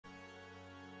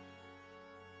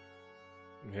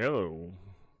Hello.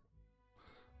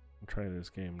 I'll try this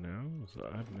game now, so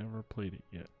I've never played it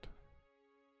yet.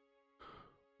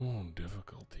 Oh,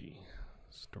 difficulty.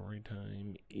 Story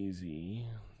time, easy,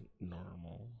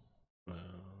 normal.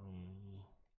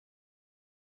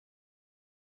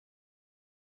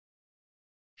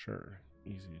 Sure,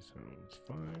 easy sounds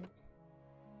fine.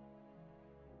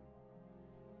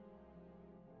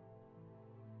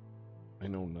 I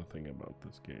know nothing about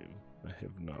this game. I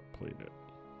have not played it.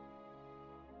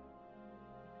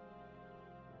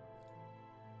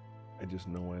 I just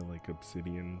know I like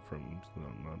Obsidian from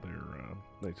some other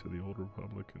Knights of the Old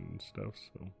Republic and stuff,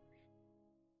 so.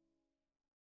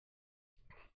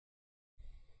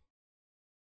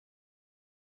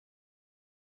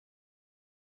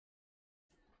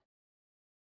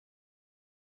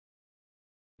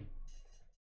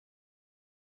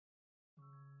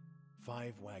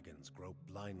 Five wagons grope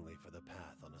blindly for the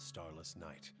path on a starless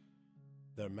night,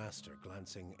 their master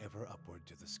glancing ever upward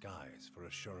to the skies for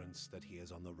assurance that he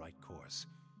is on the right course.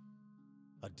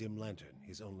 A dim lantern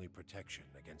his only protection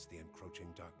against the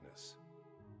encroaching darkness.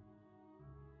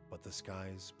 But the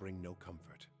skies bring no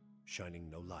comfort, shining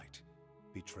no light,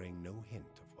 betraying no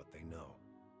hint of what they know.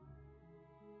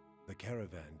 The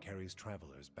caravan carries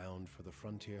travelers bound for the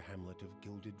frontier hamlet of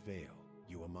Gilded Vale,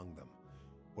 you among them,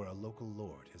 where a local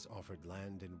lord has offered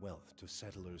land and wealth to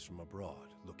settlers from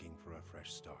abroad looking for a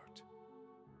fresh start.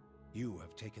 You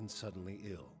have taken suddenly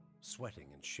ill, sweating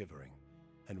and shivering,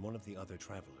 and one of the other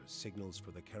travelers signals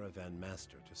for the caravan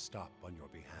master to stop on your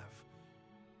behalf.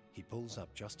 He pulls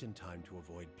up just in time to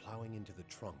avoid plowing into the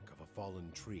trunk of a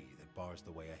fallen tree that bars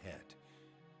the way ahead.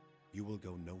 You will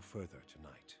go no further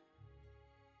tonight.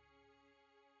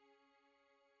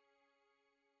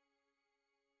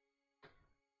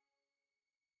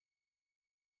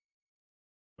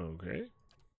 Okay.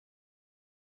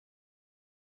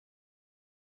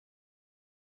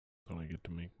 Don't I get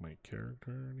to make my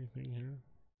character or anything here?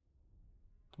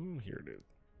 Oh, here it is.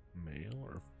 Male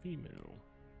or female?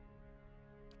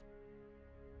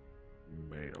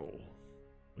 Male.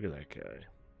 Look at that guy.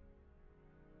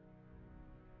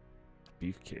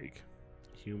 Beefcake.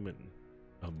 Human.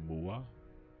 A mua?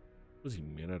 Was he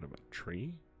made out of a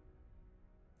tree?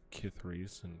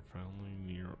 Kithrace and foundling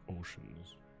near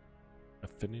oceans.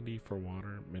 Affinity for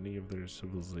water. Many of their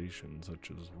civilizations,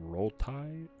 such as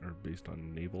Rotai, are based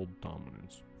on naval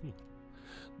dominance.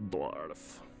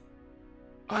 Dwarf.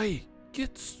 I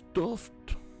get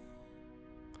stuffed.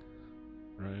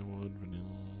 Drywood, vanilla.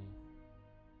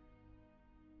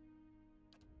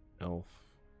 Elf.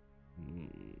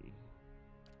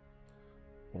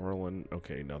 Orlin.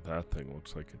 Okay, now that thing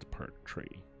looks like it's part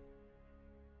tree.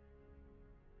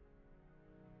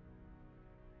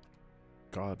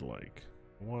 Godlike.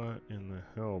 What in the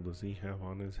hell does he have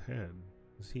on his head?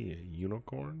 Is he a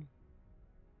unicorn?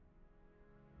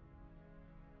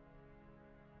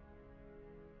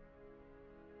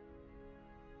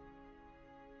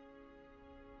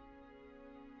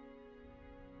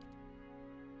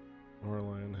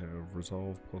 Orlan have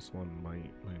resolve +1,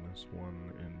 might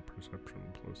 -1, and perception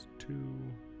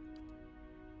 +2.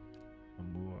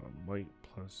 Amua might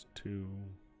 +2.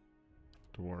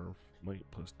 Dwarf might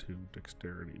 +2,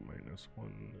 dexterity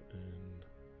 -1, and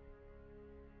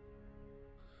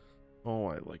oh,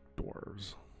 I like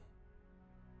dwarves.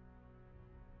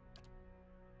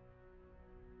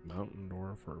 Mountain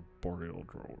dwarf or boreal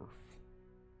dwarf?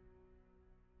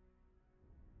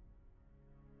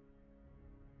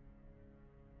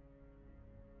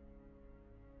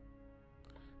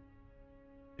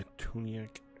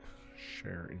 Etuniac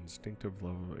share instinctive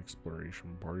love of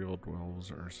exploration. Boreal dwellers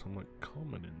are somewhat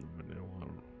common in the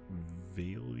vanilla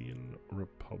Valian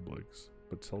republics,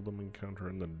 but seldom encounter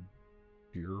in the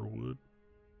Deerwood.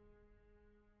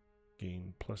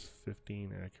 Gain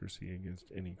 +15 accuracy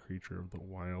against any creature of the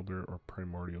wilder or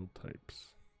primordial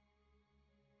types.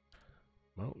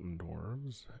 Mountain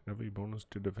dwarves have a bonus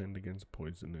to defend against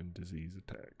poison and disease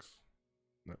attacks.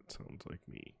 That sounds like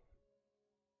me.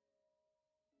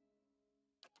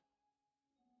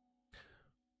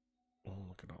 Oh,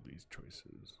 look at all these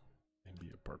choices.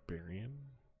 Maybe a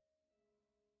barbarian,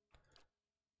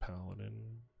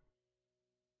 paladin.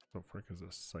 So frick is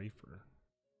a cipher.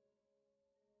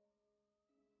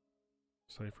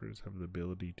 Ciphers have the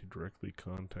ability to directly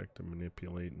contact and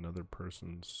manipulate another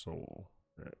person's soul.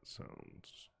 That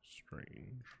sounds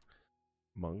strange.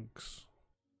 Monks.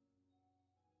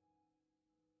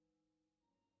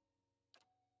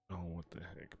 Oh, what the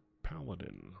heck.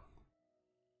 Paladin.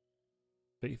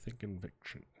 Faith and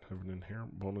conviction have an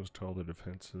inherent bonus to all their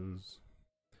defenses.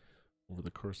 Over the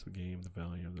course of the game, the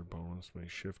value of their bonus may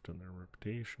shift on their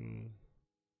reputation.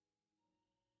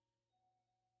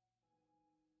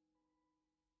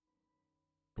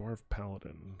 Dwarf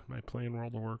Paladin. Am I playing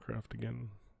World of Warcraft again?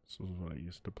 This is what I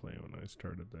used to play when I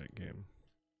started that game.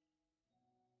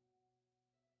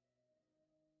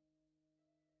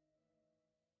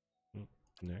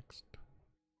 Next.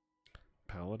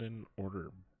 Paladin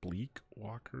Order Bleak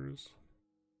Walkers.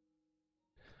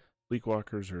 Bleak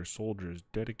Walkers are soldiers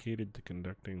dedicated to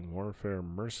conducting warfare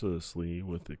mercilessly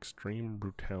with extreme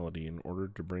brutality in order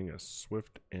to bring a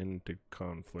swift end to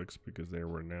conflicts because they are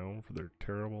renowned for their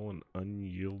terrible and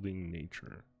unyielding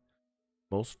nature.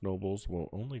 Most nobles will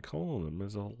only call on them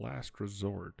as a last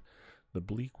resort. The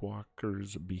Bleak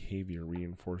Walker's behavior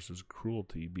reinforces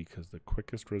cruelty because the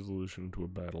quickest resolution to a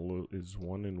battle is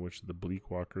one in which the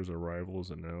Bleak Walker's arrival is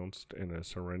announced and a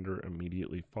surrender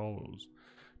immediately follows.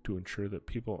 To ensure that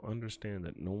people understand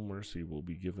that no mercy will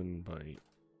be given by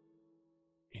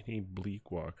any Bleak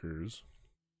Walkers,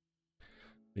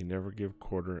 they never give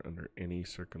quarter under any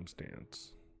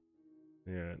circumstance.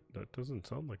 Yeah, that doesn't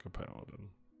sound like a paladin.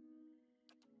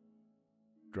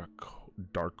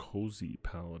 Darkosi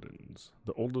Paladins.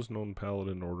 The oldest known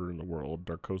paladin order in the world,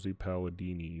 Darkosi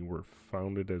Paladini, were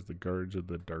founded as the guards of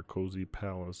the Darkosi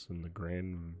Palace in the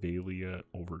Grand Valia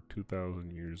over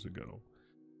 2,000 years ago.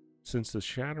 Since the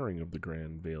shattering of the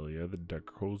Grand Valia, the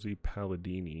Darkosi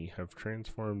Paladini have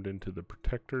transformed into the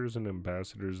protectors and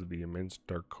ambassadors of the immense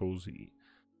Darkosi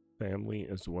family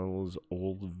as well as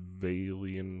old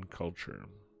Valian culture.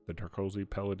 The Darkosi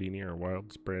Paladini are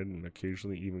widespread and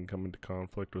occasionally even come into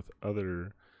conflict with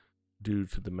other due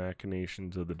to the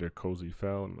machinations of the Darkosi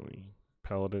family.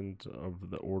 Paladins of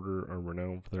the order are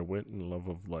renowned for their wit and love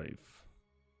of life.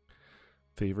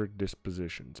 Favored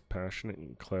dispositions: passionate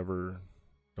and clever,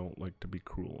 don't like to be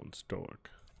cruel and stoic.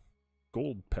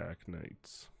 Gold Pack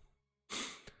Knights.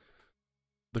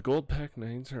 The Gold Pack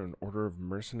Knights are an order of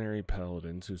mercenary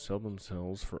paladins who sell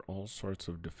themselves for all sorts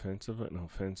of defensive and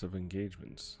offensive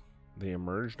engagements. They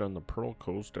emerged on the Pearl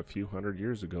Coast a few hundred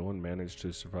years ago and managed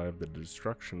to survive the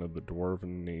destruction of the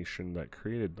dwarven nation that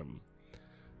created them.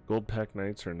 Gold Pack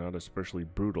Knights are not especially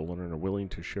brutal and are willing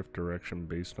to shift direction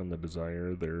based on the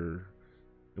desire of their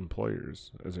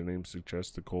employers. As their name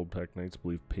suggests, the Gold Pack Knights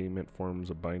believe payment forms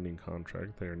a binding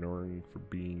contract. They are known for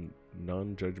being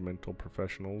non-judgmental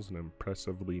professionals and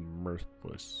impressively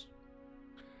mirthless.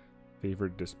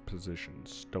 Favored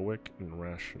dispositions: stoic and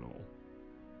rational.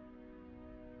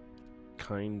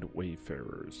 Kind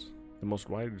Wayfarers. The most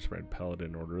widespread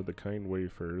paladin order, the Kind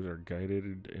Wayfarers are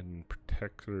guided and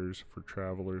protectors for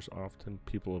travelers, often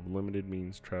people of limited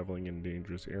means traveling in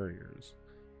dangerous areas.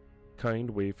 Kind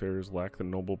Wayfarers lack the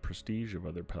noble prestige of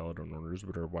other paladin orders,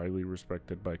 but are widely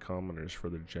respected by commoners for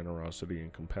their generosity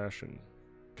and compassion.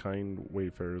 Kind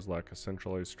Wayfarers lack a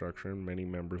centralized structure, and many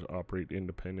members operate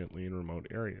independently in remote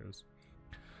areas.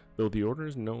 Though the order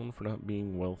is known for not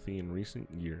being wealthy in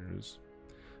recent years,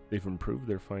 they've improved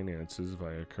their finances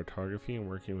via cartography and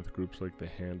working with groups like the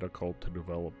Hand Occult to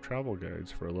develop travel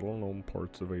guides for little-known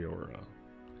ports of Aora.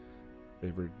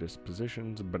 Favored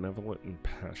dispositions: benevolent and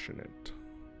passionate.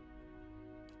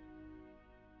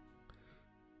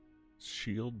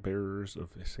 Shield Bearers of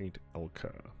Saint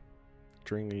Elka.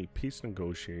 During a peace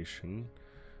negotiation,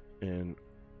 an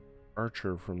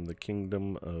archer from the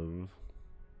kingdom of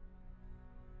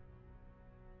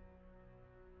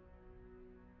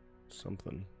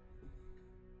something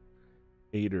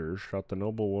Ader shot the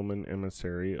noblewoman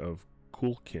emissary of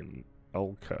Kulkin,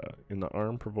 Elka, in the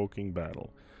arm-provoking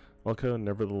battle. Elka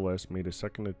nevertheless made a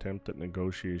second attempt at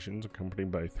negotiations,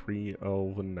 accompanied by 3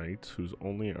 elven knights whose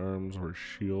only arms were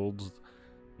shields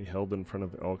they held in front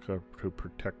of Elka to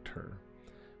protect her.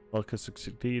 Elka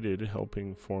succeeded,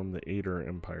 helping form the Ader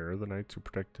Empire. The knights who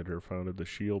protected her founded the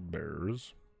Shield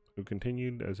Bearers, who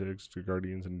continued as extra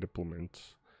guardians and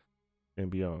diplomats and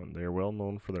beyond. They are well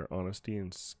known for their honesty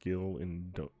and skill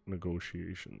in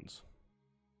negotiations.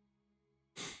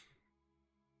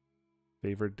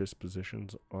 Favored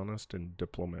dispositions: honest and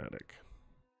diplomatic.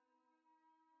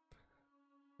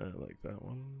 I like that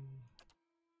one.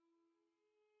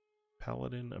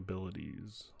 Paladin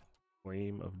abilities: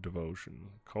 Flame of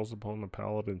Devotion. Calls upon the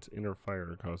paladin's inner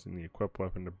fire, causing the equipped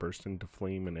weapon to burst into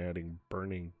flame and adding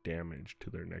burning damage to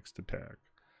their next attack.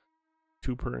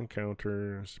 2 per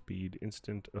encounter, speed,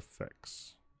 instant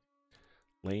effects.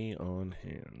 Lay on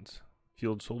Hands.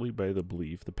 Fueled solely by the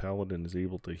belief, the paladin is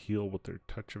able to heal with their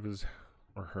touch of his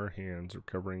or her hands,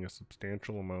 recovering a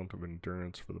substantial amount of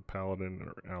endurance for the paladin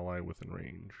or ally within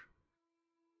range.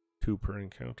 2 per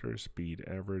encounter, speed,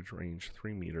 average, range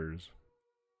 3 meters.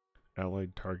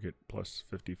 Allied target plus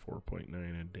 54.9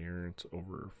 endurance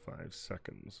over 5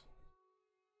 seconds.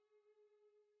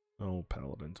 Oh,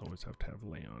 paladins always have to have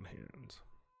lay on hands.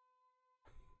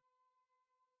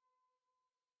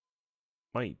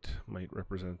 Might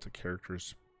represents a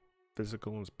character's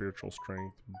physical and spiritual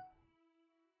strength.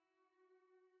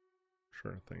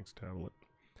 Sure, thanks, tablet.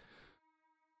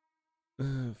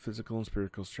 Physical and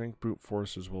spiritual strength, brute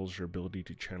force, as well as your ability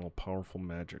to channel powerful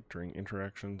magic. During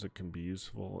interactions, it can be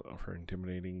useful for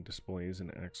intimidating displays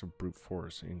and acts of brute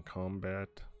force. In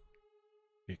combat,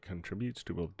 it contributes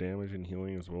to both damage and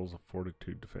healing, as well as a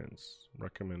fortitude defense.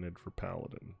 Recommended for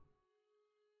paladin.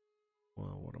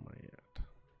 Well, what am I at?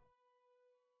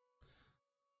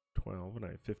 12, and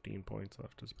I have 15 points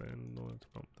left to spend. Let's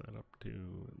bump that up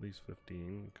to at least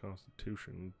 15.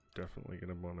 Constitution, definitely going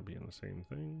to want to be in the same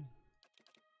thing.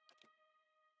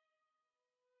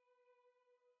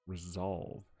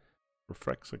 Resolve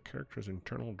reflects a character's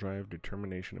internal drive,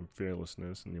 determination, and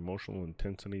fearlessness, and the emotional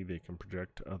intensity they can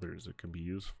project to others. It can be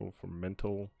useful for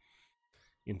mental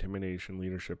intimidation,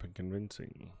 leadership, and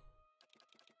convincing.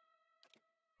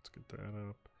 Let's get that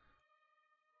up.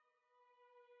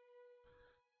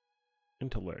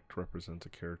 Intellect represents a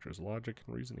character's logic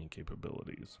and reasoning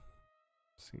capabilities.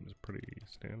 Seems pretty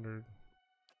standard.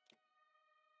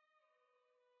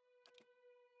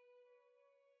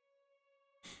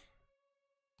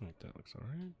 I think that looks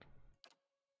alright.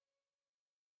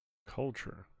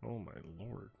 Culture. Oh my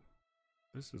lord.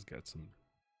 This has got some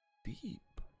deep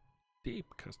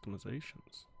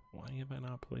customizations. Why have I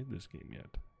not played this game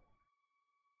yet?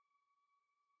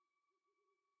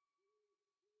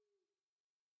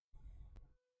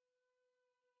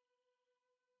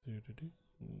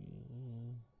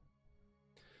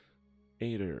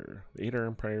 Ader. The Ader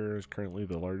Empire is currently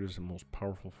the largest and most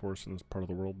powerful force in this part of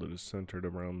the world that is centered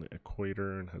around the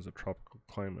equator and has a tropical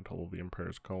climate. All of the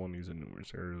Empire's colonies in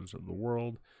numerous areas of the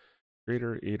world.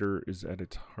 Greater Ader is at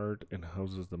its heart and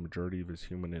houses the majority of its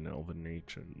human and elven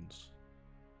nations.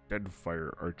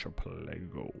 Deadfire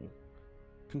Archipelago.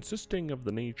 Consisting of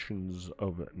the nations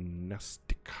of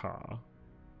Nastica.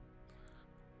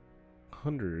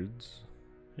 Hundreds.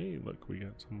 Hey, look, we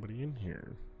got somebody in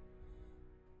here.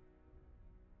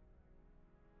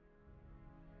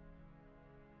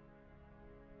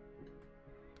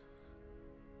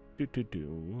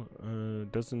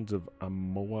 Dozens of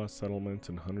Amoa settlements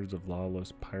and hundreds of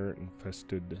lawless,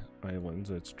 pirate-infested islands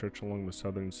that stretch along the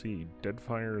southern sea.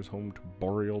 Deadfire is home to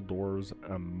boreal dwarves,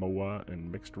 Amoa,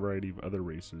 and mixed variety of other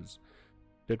races.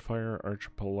 Deadfire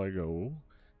Archipelago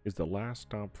is the last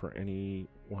stop for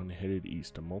anyone headed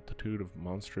east. A multitude of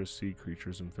monstrous sea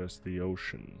creatures infest the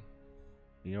ocean,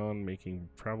 beyond making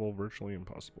travel virtually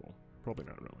impossible. Probably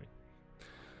not really.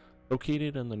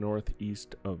 Located in the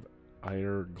northeast of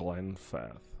Ire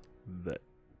Glenfath, the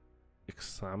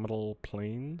Ixamadal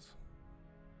Plains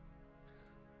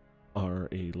are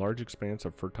a large expanse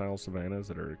of fertile savannas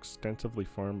that are extensively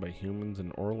farmed by humans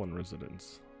and Orlan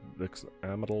residents. The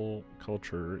Ixamadal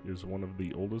culture is one of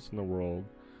the oldest in the world,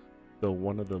 though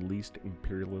one of the least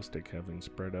imperialistic, having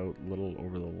spread out little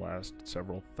over the last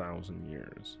several thousand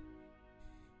years.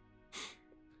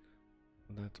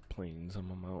 That's plains.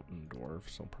 I'm a mountain dwarf,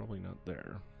 so probably not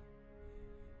there.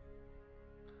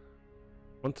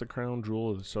 Once the crown jewel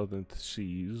of the southern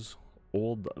seas,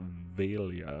 Old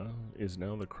Valia is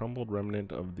now the crumbled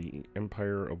remnant of the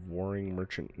empire of warring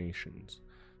merchant nations.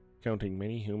 Counting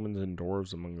many humans and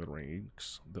dwarves among the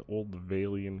ranks, the Old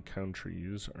Valian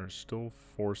countries are still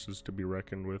forces to be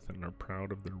reckoned with and are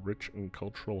proud of their rich and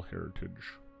cultural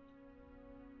heritage.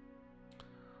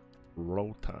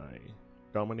 Rotai.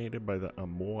 Dominated by the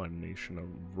Amoan nation of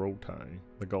Rotai,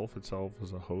 the Gulf itself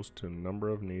is a host to a number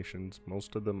of nations,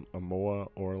 most of them Amoa,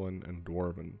 Orlan, and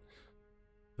Dwarven.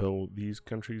 Though these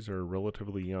countries are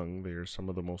relatively young, they are some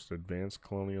of the most advanced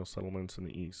colonial settlements in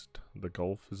the east. The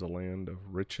Gulf is a land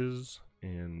of riches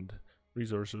and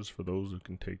resources for those who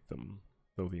can take them,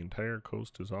 though the entire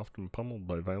coast is often pummeled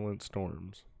by violent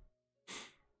storms.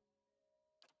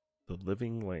 The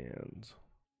Living Lands.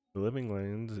 The Living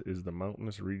Lands is the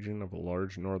mountainous region of a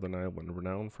large northern island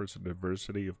renowned for its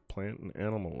diversity of plant and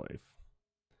animal life.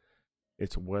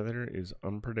 Its weather is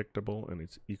unpredictable and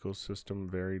its ecosystem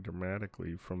vary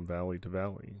dramatically from valley to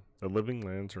valley. The Living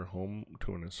Lands are home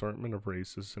to an assortment of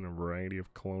races and a variety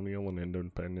of colonial and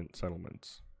independent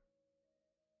settlements.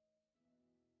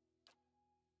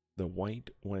 The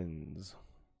White Wens.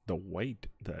 The White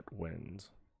That Wens.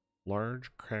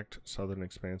 Large, cracked southern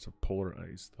expanse of polar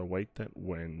ice, the White That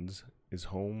Wens is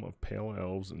home of pale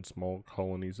elves and small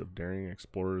colonies of daring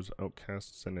explorers,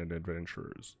 outcasts, and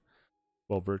adventurers.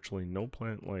 While virtually no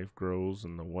plant life grows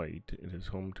in the White, it is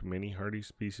home to many hardy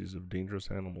species of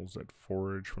dangerous animals that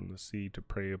forage from the sea to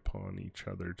prey upon each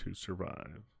other to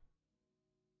survive.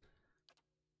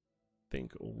 I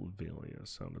think Old Valia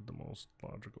sounded the most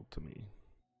logical to me.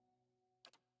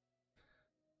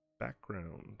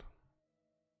 Background.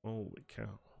 Holy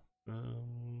cow.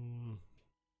 I'm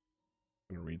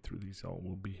gonna read through these all.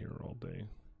 We'll be here all day.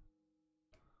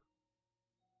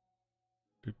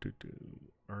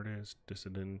 Artist,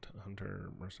 dissident,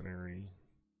 hunter, mercenary.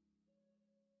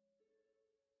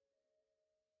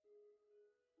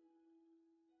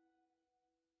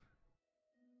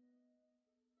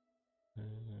 I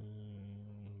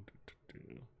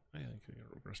think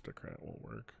an aristocrat will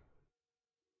work.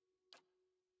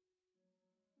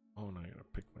 Oh, and I gotta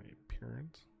pick my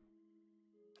appearance.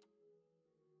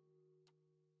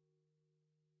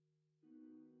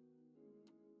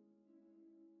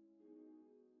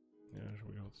 Yeah, should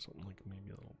we go with something like maybe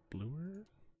a little bluer?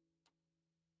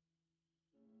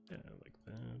 Yeah, like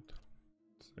that.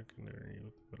 Secondary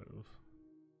with a bit of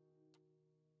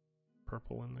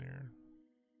purple in there.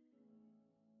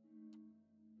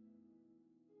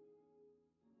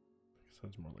 I guess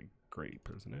that's more like grape,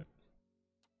 isn't it?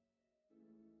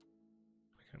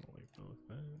 I kind of like both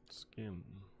that. Skin.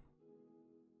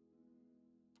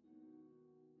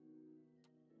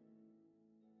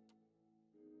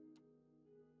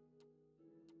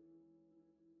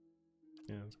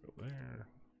 Yeah, let's go there.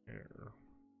 Hair.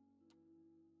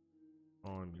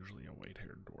 Oh, I'm usually a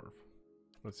white-haired dwarf.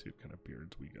 Let's see what kind of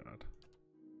beards we got.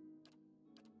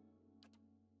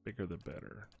 Bigger the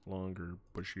better. Longer,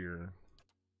 bushier.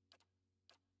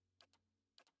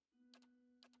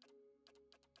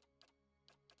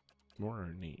 More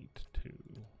ornate,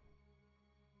 too.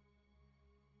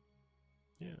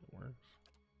 Yeah, it works.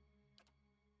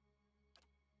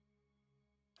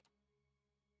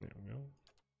 There we go.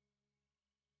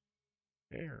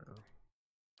 Hair.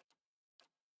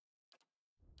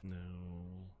 No.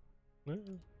 No.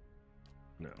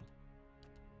 No.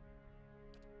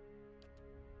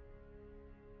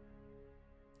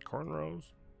 Cornrows.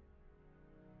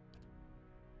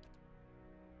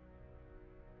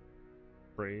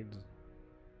 Braids.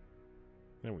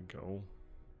 There we go.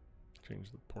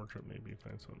 Change the portrait, maybe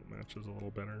find something that matches a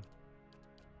little better.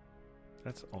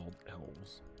 That's all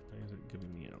elves. Why is it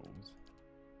giving me elves?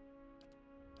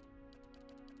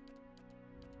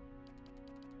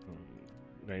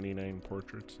 99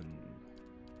 portraits and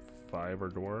 5 are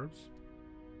dwarves?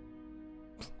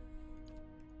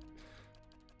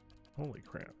 Holy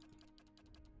crap.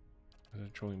 Is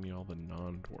it showing me all the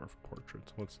non-dwarf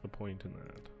portraits? What's the point in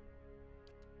that?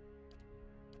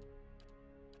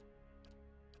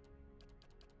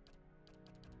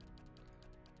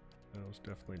 Those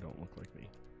definitely don't look like me.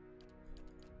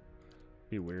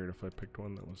 Be weird if I picked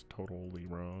one that was totally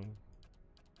wrong.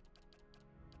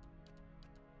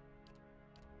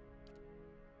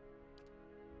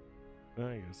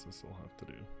 I guess this will have to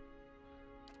do.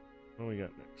 What do we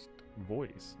got next?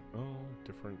 Voice. Oh,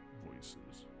 different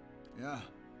voices. Yeah.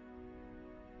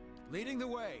 Leading the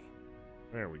way.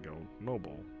 There we go.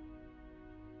 Noble.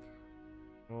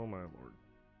 Oh my lord.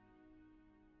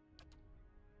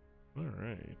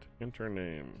 Alright. Enter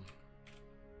name.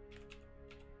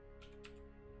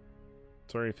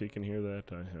 Sorry if you can hear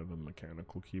that. I have a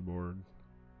mechanical keyboard.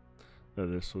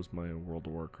 This was my World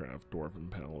of Warcraft Dwarven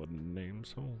Paladin name,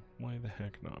 so why the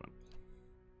heck not?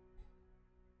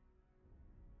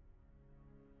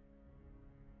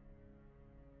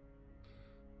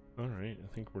 Alright, I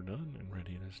think we're done and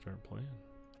ready to start playing.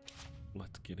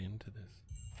 Let's get into this.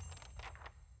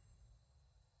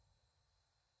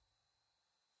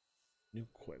 New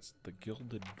quest, the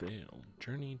Gilded Vale.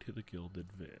 Journey to the Gilded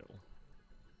Vale.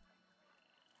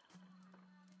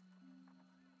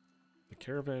 The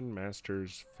caravan master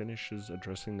finishes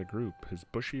addressing the group, his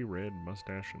bushy red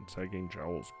mustache and sagging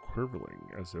jowls quivering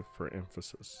as if for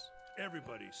emphasis.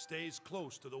 Everybody stays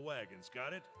close to the wagons,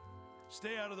 got it?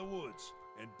 Stay out of the woods,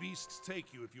 and beasts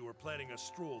take you if you were planning a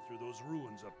stroll through those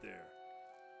ruins up there.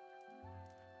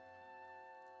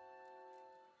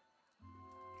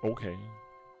 Okay.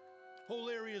 Whole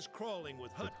area's crawling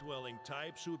with hut-dwelling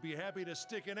types who would be happy to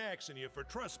stick an axe in you for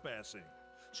trespassing.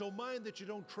 So mind that you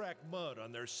don't track mud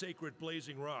on their sacred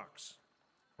blazing rocks.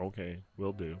 Okay,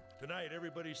 will do. Tonight,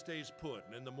 everybody stays put,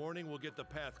 and in the morning we'll get the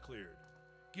path cleared.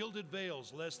 Gilded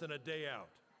Vale's less than a day out.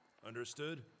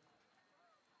 Understood?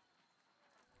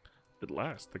 At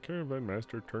last, the caravan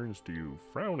master turns to you,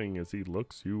 frowning as he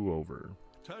looks you over.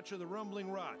 Touch of the rumbling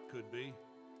rot, could be.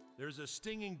 There's a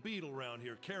stinging beetle round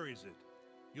here, carries it.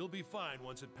 You'll be fine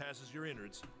once it passes your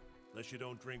innards. Unless you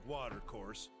don't drink water, of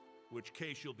course. Which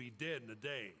case you'll be dead in a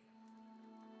day.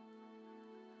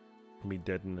 I'll be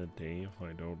dead in a day if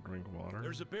I don't drink water?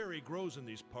 There's a berry grows in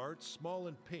these parts, small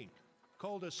and pink,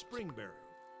 called a springberry.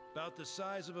 About the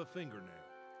size of a fingernail.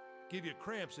 Give you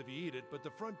cramps if you eat it, but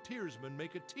the frontiersmen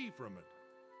make a tea from it.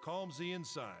 Calms the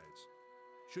insides.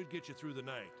 Should get you through the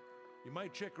night. You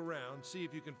might check around, see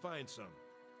if you can find some.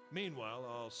 Meanwhile,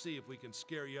 I'll see if we can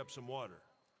scare you up some water.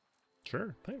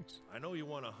 Sure, thanks. I know you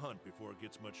want to hunt before it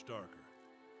gets much darker,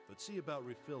 but see about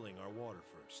refilling our water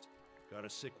first. Got a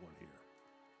sick one here.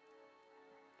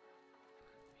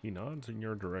 He nods in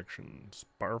your direction.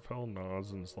 Sparfell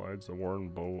nods and slides the worn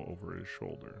bow over his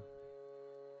shoulder.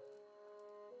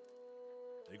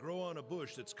 They grow on a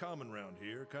bush that's common round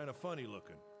here, kind of funny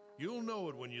looking. You'll know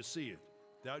it when you see it.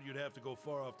 Doubt you'd have to go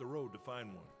far off the road to find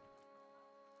one.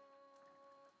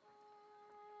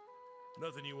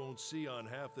 Nothing you won't see on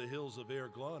half the hills of Air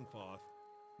Glonfoth.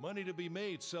 Money to be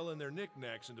made selling their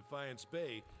knickknacks in Defiance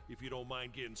Bay, if you don't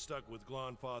mind getting stuck with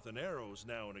Glonfoth and arrows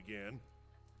now and again.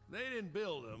 They didn't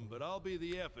build them, but I'll be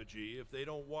the effigy if they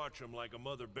don't watch them like a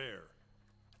mother bear.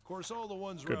 Of course, all the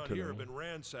ones Good around to here know. have been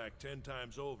ransacked 10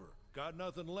 times over. Got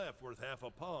nothing left worth half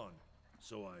a pond,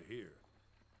 so I hear.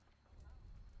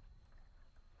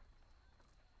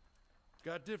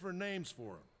 Got different names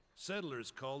for them.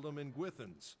 Settlers called them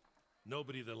Ingwithans.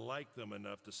 Nobody that liked them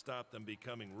enough to stop them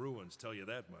becoming ruins, tell you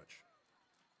that much.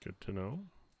 Good to know.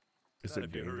 Is Not it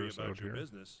if you hurry dangerous about out your here?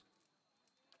 business.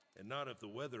 And not if the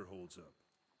weather holds up.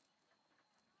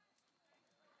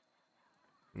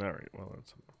 Alright, well,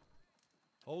 that's enough.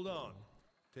 Hold on.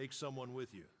 Take someone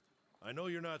with you. I know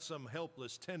you're not some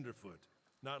helpless tenderfoot,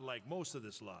 not like most of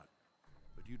this lot.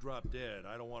 But you drop dead,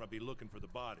 I don't want to be looking for the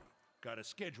body. Got a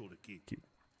schedule to keep.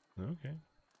 Okay.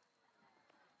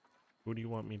 Who do you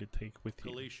want me to take with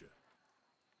you? Kalisha.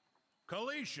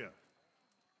 Kalisha!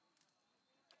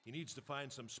 He needs to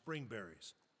find some spring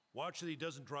berries. Watch that he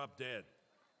doesn't drop dead.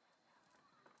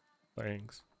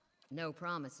 Thanks. No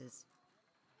promises.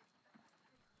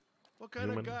 What kind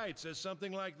Human. of guide says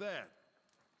something like that?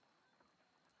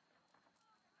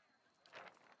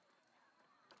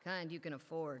 Kind you can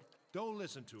afford. Don't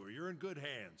listen to her. You're in good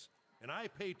hands. And I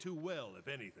pay too well, if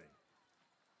anything.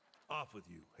 Off with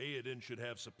you. Hayden should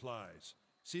have supplies.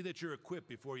 See that you're equipped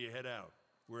before you head out.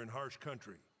 We're in harsh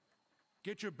country.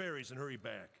 Get your berries and hurry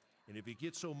back. And if you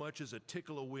get so much as a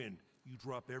tickle of wind, you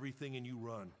drop everything and you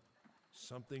run.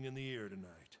 Something in the air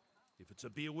tonight. If it's a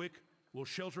Beawick, we'll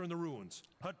shelter in the ruins.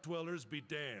 Hut dwellers be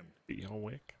damned.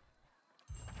 Beawick?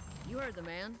 You heard the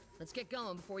man. Let's get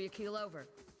going before you keel over.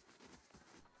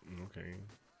 Okay.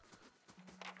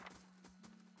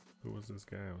 Who was this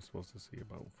guy I was supposed to see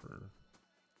about for...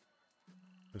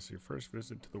 This is your first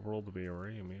visit to the world of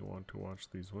ARA. You may want to watch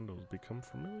these windows. Become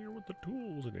familiar with the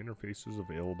tools and interfaces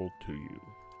available to you.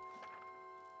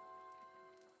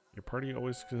 Your party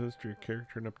always consists of your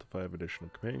character and up to 5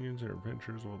 additional companions and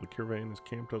adventures. While the caravan is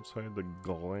camped outside the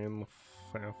Glanfafn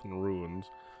ruins,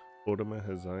 Odama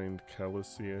has signed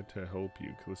Calicia to help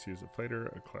you. Calicia is a fighter,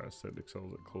 a class that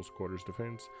excels at close quarters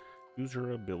defense. Use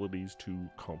her abilities to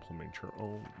complement your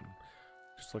own.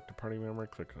 To select a party member,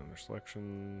 click on their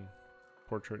selection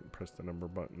portrait and press the number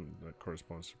button that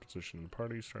corresponds to the position in the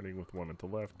party, starting with 1 at the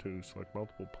left. To select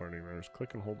multiple party members,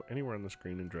 click and hold anywhere on the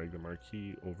screen and drag the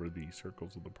marquee over the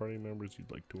circles of the party members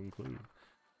you'd like to include.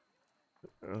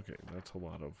 Okay, that's a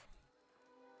lot of...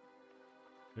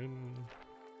 Who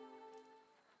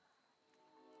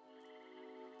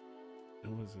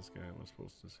was this guy I was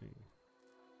supposed to see?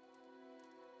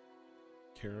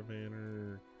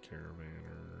 Caravaner,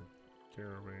 Caravaner,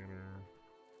 Caravaner,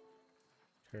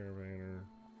 Caravaner,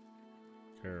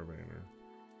 Caravaner.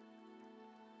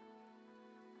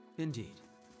 Indeed.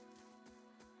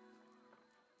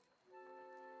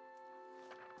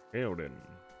 Eowden.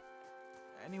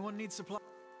 Anyone need supply?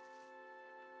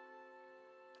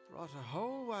 Brought a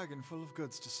whole wagon full of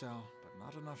goods to sell, but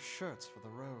not enough shirts for the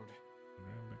road.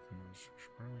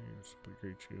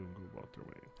 Great you and go about their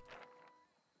way.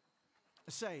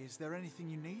 Say, is there anything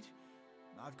you need?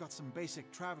 I've got some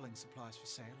basic traveling supplies for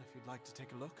sale if you'd like to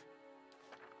take a look.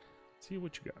 See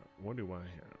what you got. What do I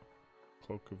have?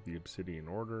 Cloak of the Obsidian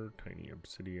Order, tiny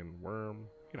obsidian worm.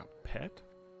 You got a pet?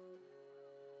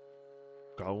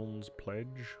 Golem's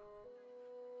Pledge.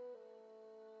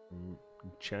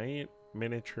 Giant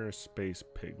miniature space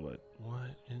piglet.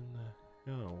 What in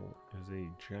the hell is a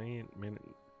giant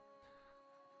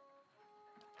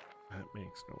That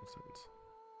makes no sense.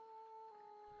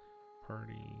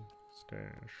 Party,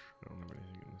 stash. I don't have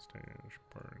anything in the stash.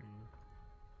 Party.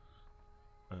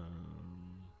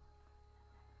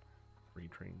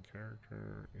 Retrain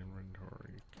character,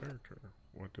 inventory, character.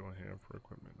 What do I have for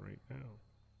equipment right now?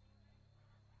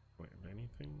 Do I have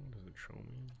anything? Does it show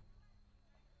me?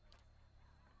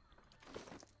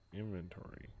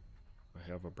 Inventory. I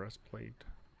have a breastplate.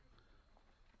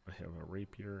 I have a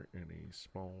rapier and a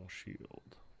small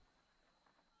shield.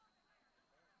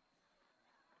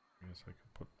 I guess I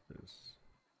could put this.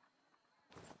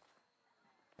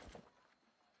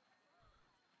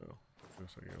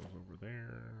 Guess I goes over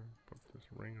there. Put this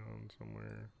ring on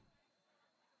somewhere.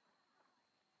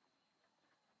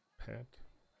 Pet.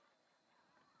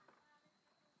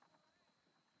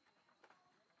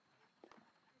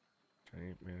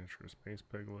 Giant miniature space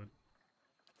piglet.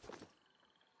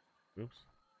 Oops.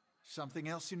 Something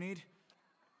else you need?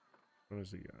 What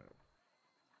does he got?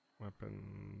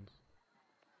 Weapons.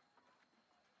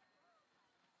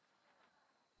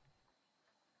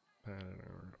 Padded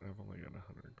armor. I've only got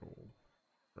 100 gold.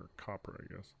 Or copper,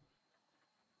 I guess.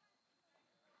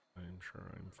 I'm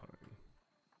sure I'm fine.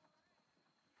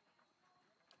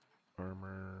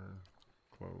 Armor.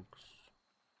 Cloaks.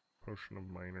 Potion of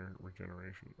minor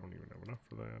regeneration. Don't even have enough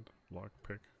for that.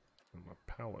 Lockpick. I'm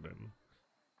a paladin.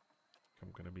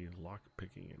 I'm gonna be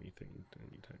lockpicking anything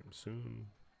anytime soon.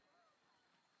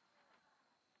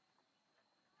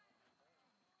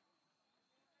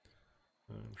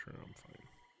 I'm sure I'm fine.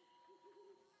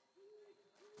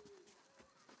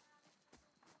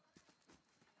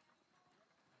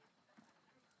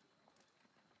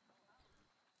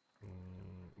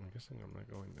 I'm guessing I'm not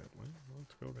going that way.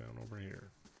 Let's go down over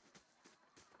here.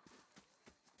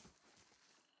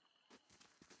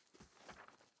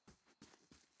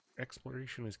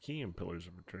 Exploration is key in Pillars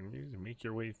of Eternity. Make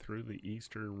your way through the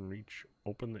eastern reach.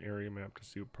 Open the area map to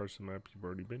see what parts of the map you've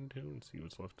already been to and see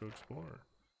what's left to explore.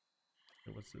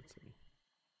 Hey, what's it say?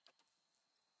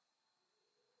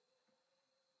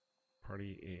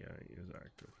 Party AI is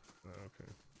active.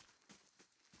 Okay.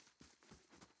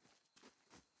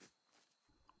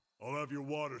 I'll have your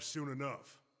water soon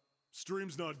enough.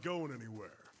 Stream's not going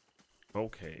anywhere.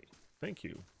 Okay. Thank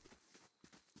you.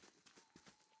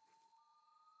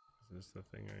 Is this the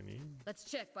thing I need? Let's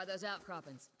check by those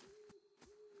outcroppings.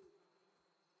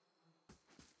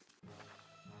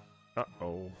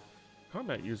 Uh-oh.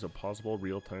 Combat uses a possible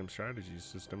real-time strategy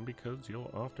system because you'll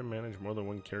often manage more than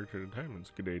one character at a time. It's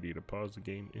a good idea to pause the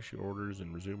game, issue orders,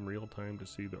 and resume real-time to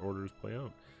see the orders play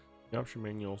out. The option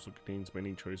menu also contains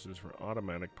many choices for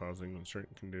automatic pausing when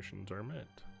certain conditions are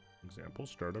met. Example,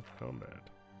 start of combat.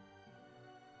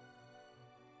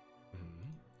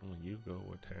 Well, you go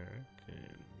attack,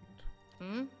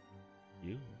 and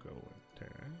you go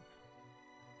attack.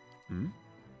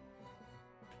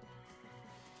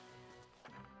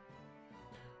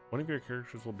 One of your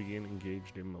characters will begin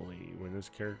engaged in melee. When those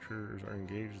characters are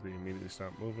engaged, they immediately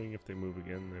stop moving. If they move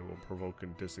again, they will provoke a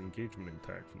disengagement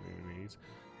attack from the enemies,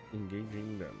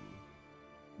 engaging them.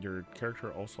 Your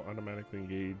character also automatically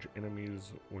engage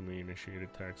enemies when they initiate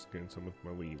attacks against them with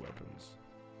melee weapons.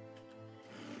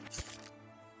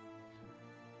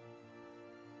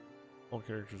 All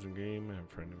characters in game have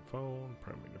friend and foe,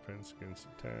 primary defense against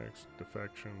attacks,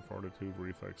 defection, fortitude,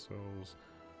 reflex cells.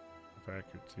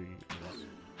 Accuracy is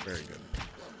very good.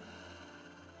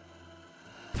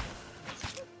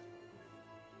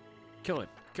 Kill it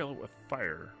with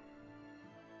fire.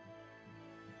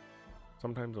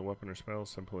 Sometimes a weapon or spell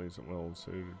simply isn't well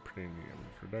suited, pertaining to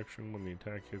damage reduction. When the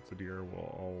attack hits the deer,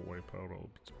 will all wipe out all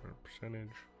its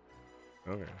percentage.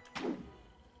 Okay.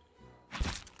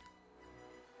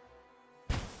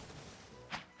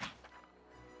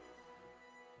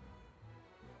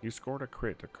 You scored a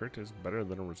crit. A crit is better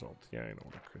than a result. Yeah, I know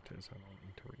what a crit is. I don't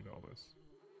need to read all this.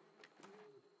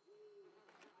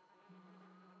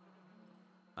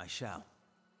 I shall.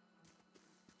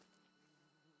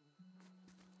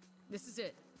 This is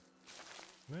it.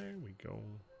 There we go.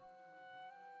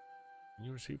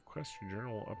 You receive quest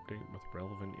journal update with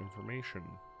relevant information.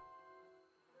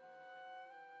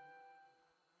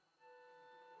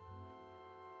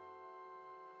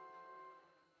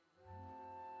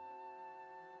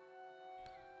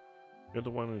 You're the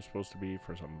one who's supposed to be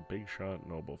for some big shot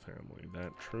noble family.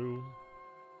 That true?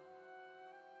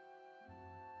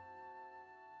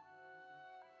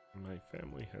 My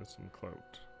family has some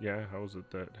clout. Yeah, how is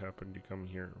it that happened to come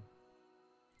here?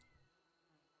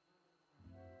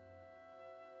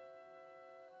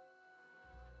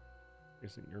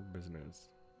 Isn't your business.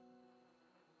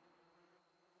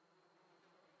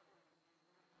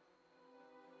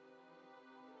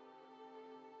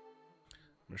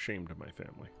 I'm ashamed of my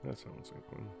family. That sounds like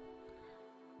one.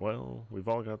 Well, we've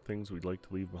all got things we'd like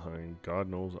to leave behind. God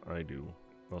knows I do.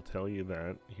 I'll tell you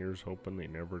that. Here's hoping they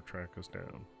never track us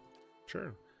down.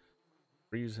 Sure.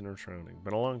 Reason or surrounding.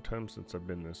 Been a long time since I've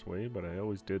been this way, but I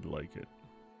always did like it.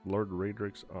 Lord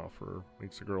Raedric's offer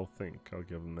makes a girl think. I'll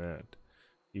give him that.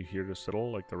 You here to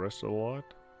settle like the rest of the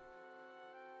lot?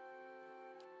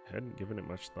 Hadn't given it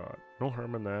much thought. No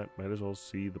harm in that. Might as well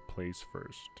see the place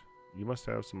first. You must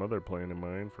have some other plan in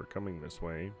mind for coming this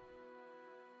way.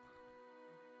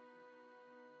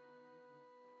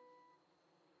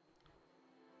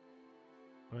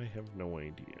 I have no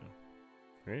idea.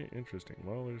 Right, interesting.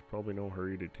 Well, there's probably no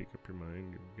hurry to take up your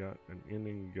mind. You've got an inn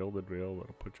in Gilded Vale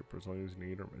that'll put you up as long as you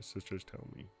need, or my sisters tell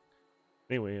me.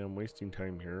 Anyway, I'm wasting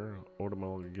time here.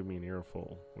 Odamal will give me an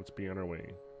earful. Let's be on our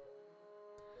way.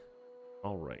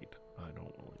 Alright, I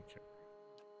don't really care.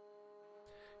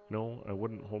 No, I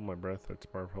wouldn't hold my breath that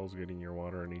Sparfell's getting your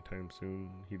water anytime soon.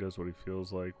 He does what he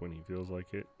feels like when he feels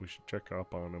like it. We should check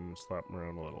up on him and slap him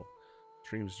around a little.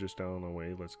 Stream's just down the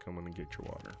way. Let's come in and get your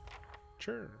water.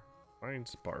 Sure. Find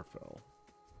Sparfell.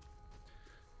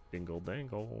 Dingle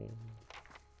dangle.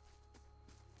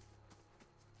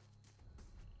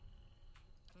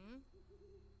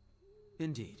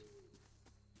 Indeed.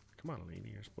 Come on, lady.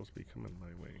 You're supposed to be coming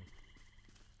my way.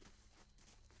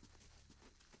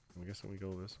 I'm guessing we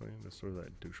go this way. This is where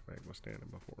that douchebag was standing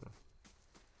before.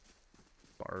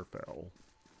 Sparfell.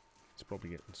 He's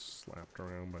probably getting slapped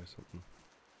around by something.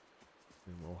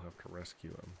 And we'll have to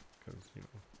rescue him. Because, you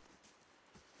know.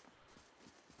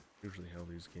 Usually how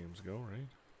these games go, right?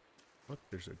 Look,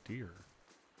 there's a deer.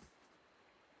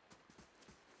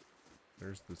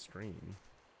 There's the stream.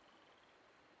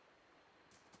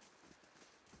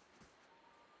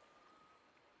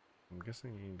 I'm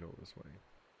guessing you can go this way.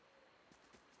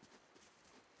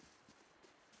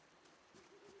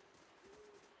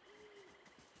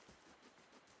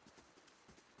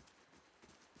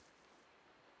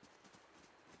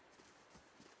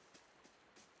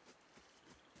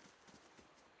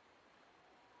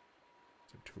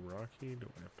 Is it too rocky? Do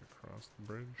I have to cross the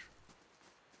bridge?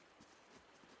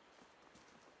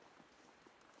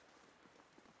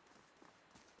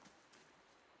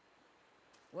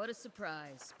 What a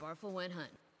surprise. Sparfell went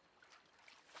hunting.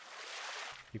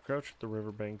 You crouch at the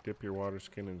riverbank, dip your water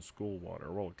skin in school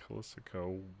water, while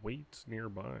Callistico waits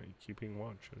nearby, keeping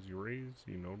watch. As you raise,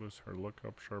 you notice her look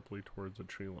up sharply towards the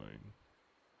tree line.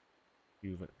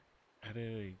 You've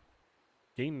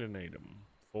gained an item,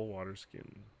 full water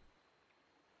skin.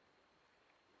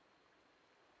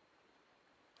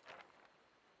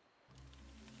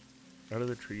 Out of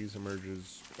the trees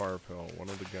emerges Sparfell, one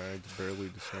of the guides barely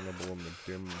discernible in the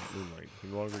dim moonlight. He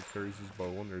no longer carries his bow,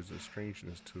 and there's a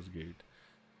strangeness to his gait.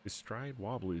 His stride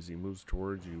wobbles as he moves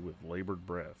towards you with labored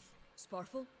breath.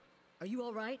 Sparfell? Are you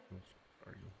alright?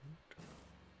 Are you hurt?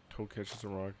 Toe catches a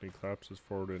rock and he collapses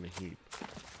forward in a heap.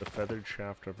 The feathered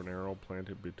shaft of an arrow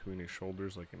planted between his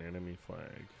shoulders like an enemy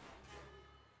flag.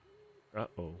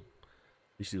 Uh-oh.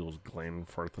 You see those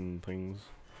Glenfarthing things?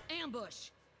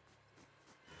 Ambush!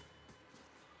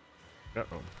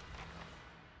 Uh-oh.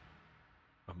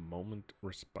 A moment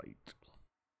respite.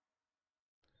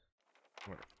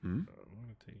 Right. I'm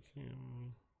gonna take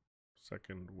him.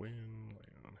 Second win,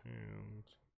 lay on hands.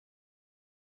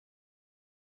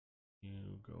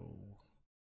 You go.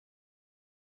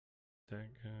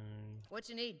 That guy. What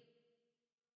you need?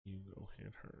 You go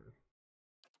hit her.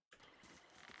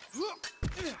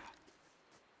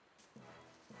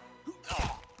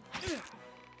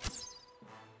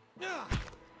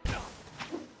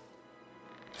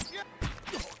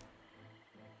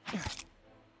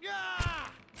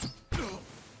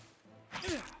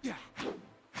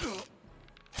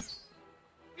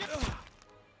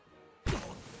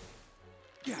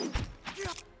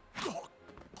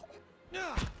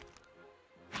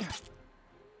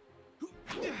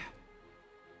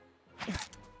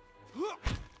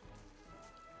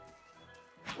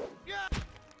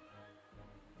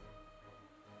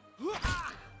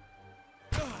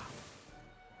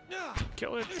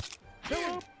 Kill it! Kill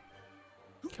him!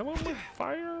 Kill him with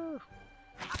fire!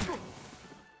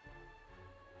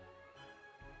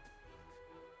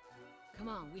 Come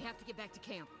on, we have to get back to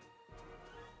camp.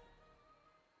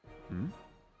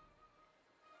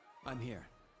 I'm here.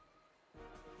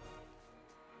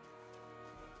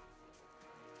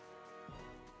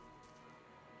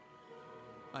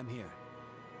 I'm here.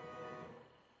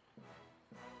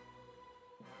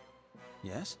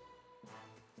 Yes?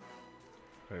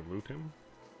 Can I loot him?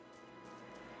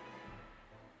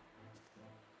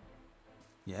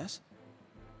 Yes?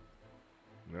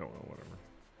 No, well, whatever.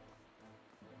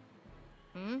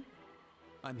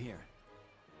 I'm here.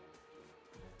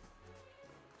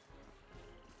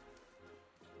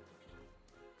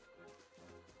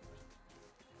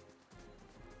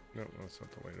 No, that's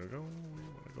not the way to go. We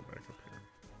want to go back up here.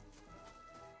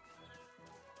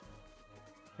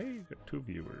 Hey, got 2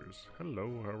 viewers.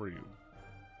 Hello, how are you?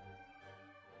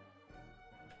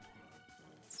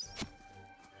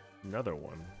 Another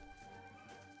one.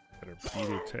 Better beat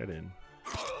its head in.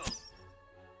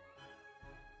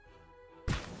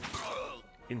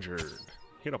 Injured.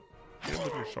 Hit him. Hit him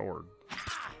with your sword.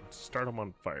 Start him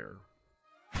on fire.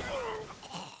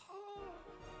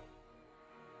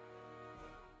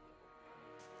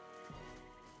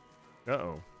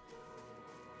 Uh-oh.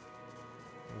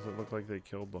 Does it look like they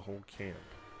killed the whole camp?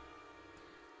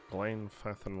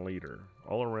 Glenfathan later.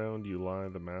 All around you lie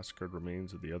the massacred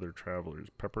remains of the other travelers,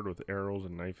 peppered with arrows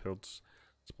and knife hilts,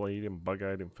 splayed and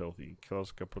bug-eyed and filthy.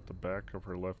 Kelska put the back of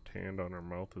her left hand on her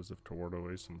mouth as if to ward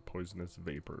away some poisonous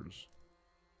vapors.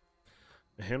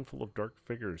 A handful of dark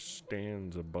figures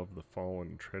stands above the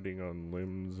fallen, treading on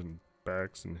limbs and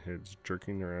backs and heads,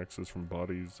 jerking their axes from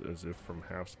bodies as if from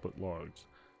half-split logs.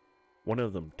 One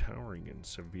of them, towering and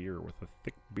severe, with a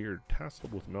thick beard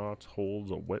tasseled with knots,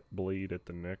 holds a wet blade at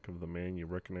the neck of the man you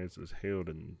recognize as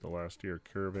Heoden, the last year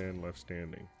caravan left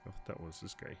standing. I thought that was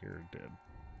this guy here dead.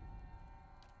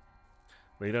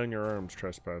 Lay down your arms,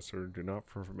 trespasser. Do not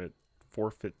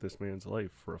forfeit this man's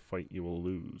life for a fight you will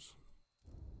lose.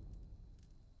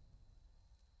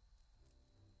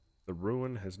 The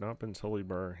ruin has not been sullied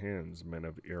by our hands, men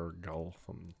of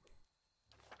Ergaltham.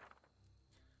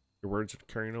 Your words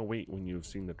carry no weight when you have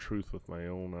seen the truth with my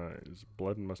own eyes.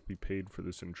 Blood must be paid for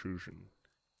this intrusion.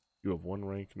 You have one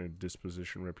rank and a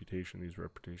disposition reputation. These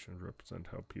reputations represent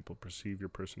how people perceive your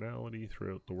personality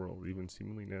throughout the world. Even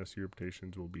seemingly nasty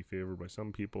reputations will be favored by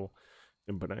some people,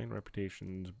 and benign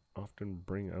reputations often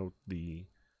bring out the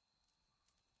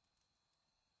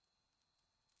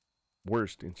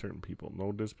worst in certain people.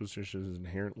 No disposition is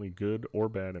inherently good or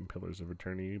bad in Pillars of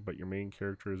Eternity, but your main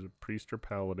character is a priest or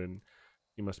paladin.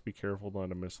 You must be careful not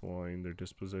to misalign their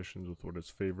dispositions with what is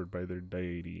favored by their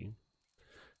deity.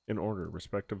 In order,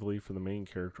 respectively, for the main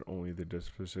character only, the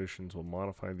dispositions will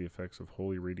modify the effects of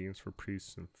holy radiance for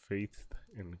priests and faith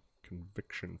and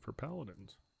conviction for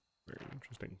paladins. Very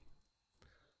interesting.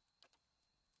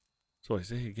 So I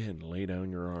say again, lay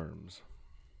down your arms.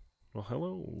 Well,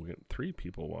 hello, we got 3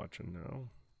 people watching now.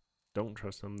 Don't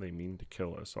trust them, they mean to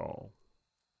kill us all.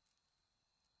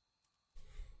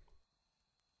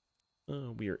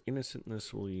 We are innocent in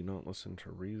this, will you not listen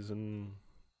to reason?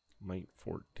 Might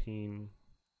 14.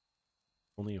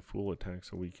 Only a fool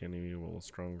attacks a weak enemy while a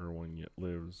stronger one yet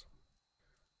lives.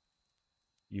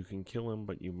 You can kill him,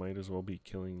 but you might as well be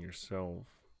killing yourself.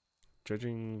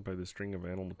 Judging by the string of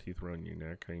animal teeth around your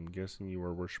neck, I am guessing you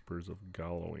are worshippers of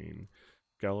Galawain.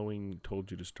 Galawain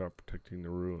told you to stop protecting the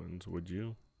ruins, would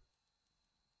you?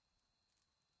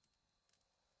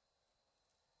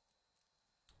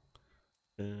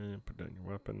 Put down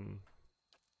your weapon.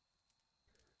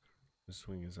 The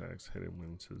swing his axe head and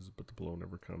winces, but the blow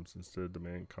never comes. Instead, the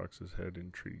man cocks his head,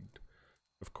 intrigued.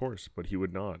 Of course, but he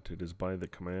would not. It is by the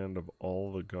command of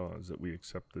all the gods that we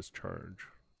accept this charge.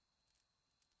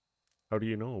 How do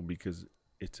you know? Because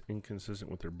it's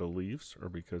inconsistent with their beliefs, or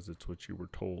because it's what you were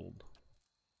told?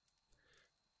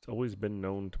 It's always been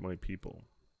known to my people.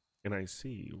 And I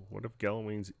see, what if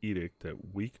Galawain's edict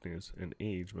that weakness and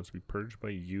age must be purged by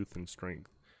youth and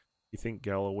strength? You think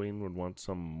Galawain would want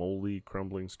some moldy,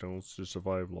 crumbling stones to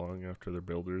survive long after their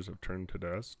builders have turned to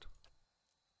dust?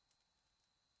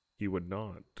 He would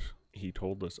not. He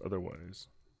told us otherwise.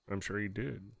 I'm sure he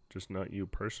did, just not you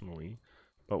personally.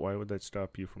 But why would that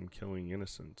stop you from killing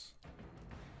innocents?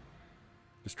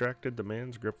 Distracted, the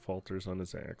man's grip falters on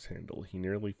his axe handle. He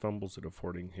nearly fumbles it,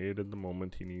 affording Heoden the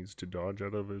moment he needs to dodge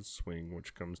out of his swing,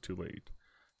 which comes too late.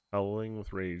 Howling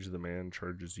with rage, the man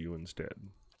charges you instead.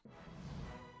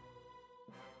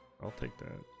 I'll take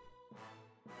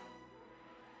that.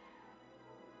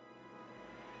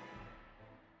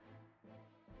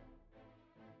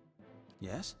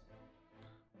 Yes?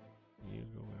 You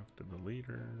go after the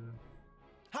leader.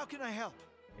 How can I help?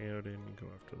 Heoden, go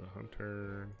after the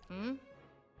hunter. Hmm?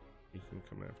 You can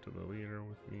come after the leader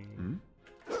with me. Hmm?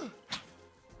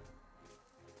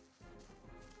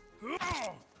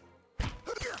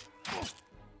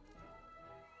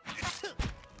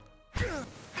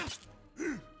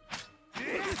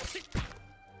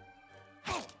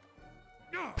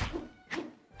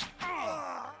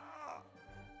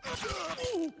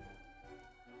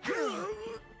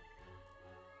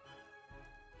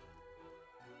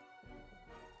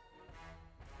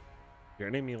 Your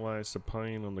enemy lies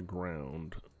supine on the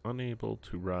ground, unable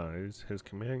to rise, his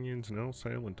companions now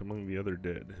silent among the other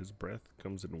dead. His breath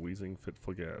comes in wheezing,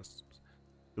 fitful gasps.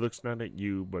 He looks not at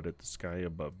you, but at the sky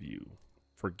above you.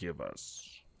 Forgive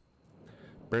us.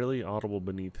 Barely audible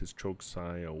beneath his choked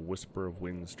sigh, a whisper of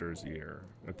wind stirs the air.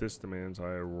 At this, the man's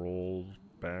eye rolls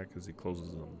back as he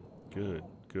closes them. Good,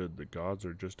 good. The gods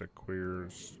are just. A queer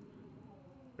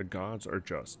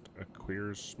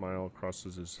smile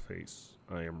crosses his face.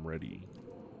 I am ready.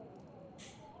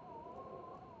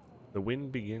 The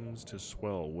wind begins to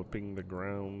swell, whipping the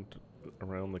ground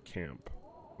around the camp.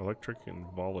 Electric and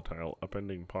volatile,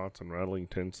 upending pots and rattling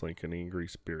tents like an angry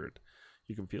spirit.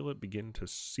 You can feel it begin to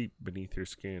seep beneath your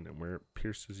skin, and where it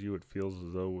pierces you, it feels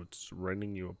as though it's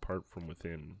rending you apart from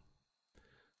within.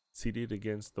 Seated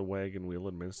against the wagon wheel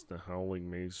amidst the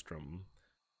howling maelstrom,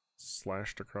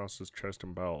 slashed across his chest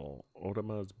and bowel,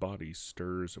 Otoma's body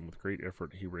stirs, and with great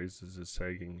effort he raises his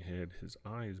sagging head. His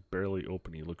eyes barely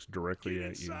open, he looks directly Get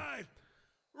at you. inside!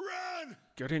 Run!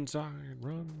 Get inside,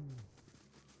 run!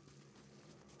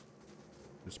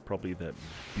 It's probably that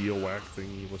Biowac thing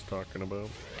he was talking about.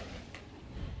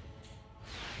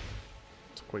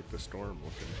 It's quite the storm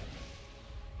looking.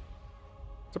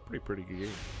 It's a pretty game.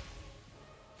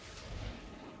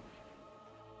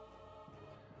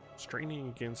 Straining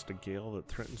against a gale that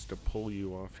threatens to pull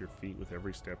you off your feet with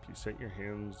every step, you set your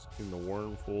hands in the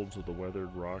worn folds of the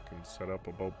weathered rock and set up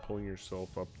about pulling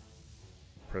yourself up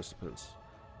the precipice.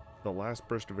 The last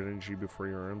burst of energy before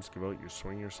your arms give out, you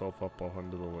swing yourself up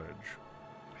onto the ledge.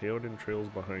 Heoden trails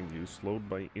behind you, slowed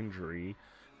by injury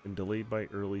and delayed by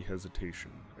early hesitation.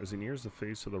 As he nears the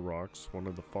face of the rocks, one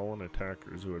of the fallen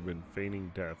attackers who had been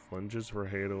feigning death lunges for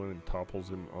Heoden and topples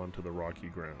him onto the rocky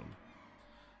ground.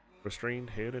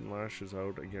 Restrained, Heoden lashes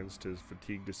out against his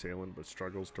fatigued assailant but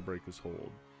struggles to break his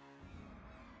hold.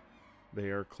 They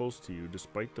are close to you,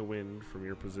 despite the wind from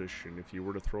your position. If you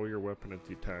were to throw your weapon at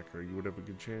the attacker, you would have a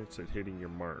good chance at hitting your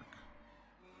mark.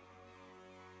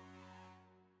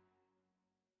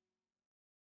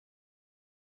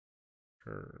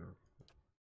 Sure.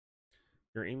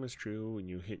 Your aim is true and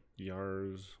you hit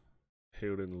Jar's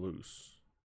Heoden loose.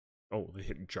 Oh, they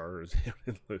hit Jar's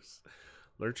Heoden loose.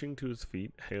 Lurching to his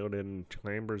feet, Heoden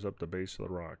clambers up the base of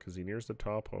the rock. As he nears the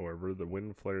top, however, the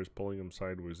wind flares, pulling him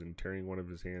sideways and tearing one of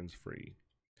his hands free.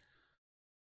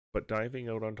 But diving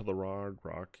out onto the raw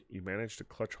rock, you manage to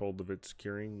clutch hold of it,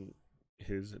 securing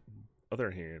his other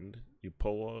hand. You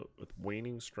pull out with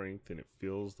waning strength, and it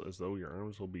feels as though your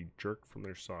arms will be jerked from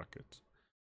their sockets.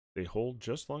 They hold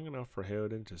just long enough for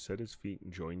Heoden to set his feet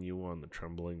and join you on the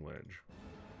trembling ledge.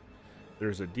 There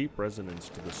is a deep resonance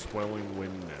to the swelling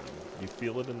wind now. You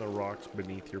feel it in the rocks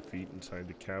beneath your feet, inside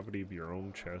the cavity of your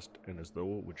own chest, and as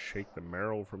though it would shake the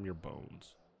marrow from your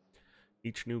bones.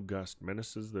 Each new gust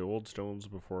menaces the old stones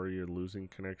before you, loosening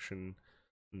connections,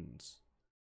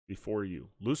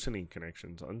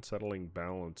 unsettling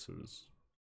balances.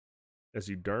 As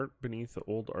you dart beneath the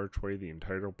old archway, the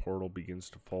entire portal begins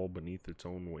to fall beneath its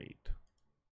own weight.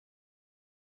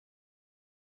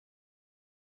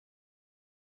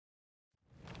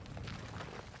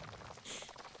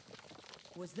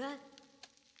 Was that?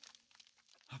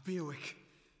 A Biowick.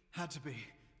 Had to be.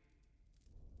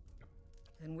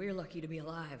 Then we're lucky to be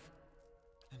alive.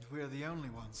 And we're the only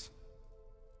ones.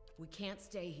 We can't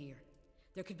stay here.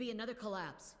 There could be another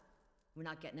collapse. We're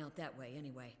not getting out that way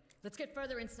anyway. Let's get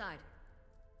further inside.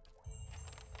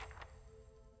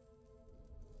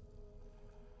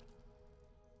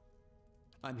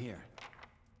 I'm here.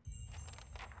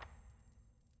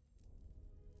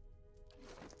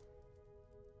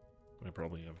 I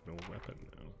probably have no weapon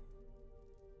now.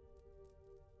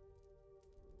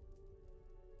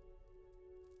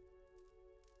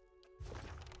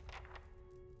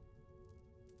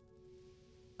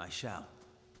 I shall.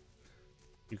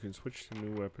 You can switch to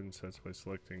new weapon sets by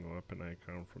selecting a weapon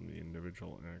icon from the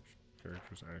individual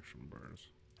character's action bars.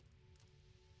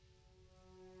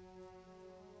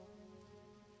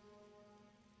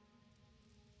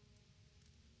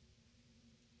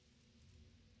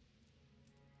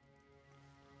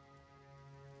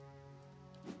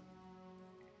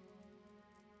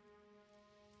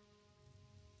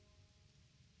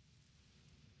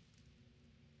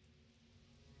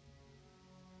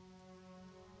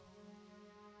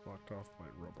 Blocked off by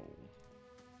rubble.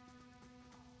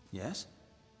 Yes?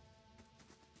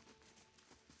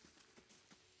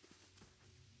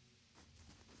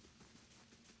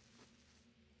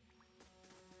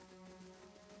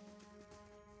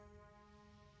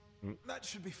 That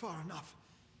should be far enough.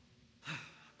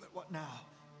 But what now?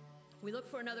 We look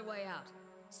for another way out.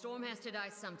 Storm has to die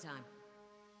sometime.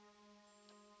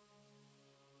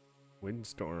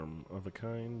 Windstorm of a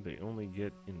kind they only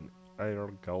get in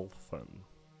Airgalthan.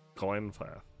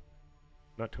 Glenfath.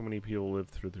 Not too many people live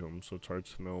through them, so it's hard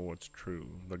to know what's true.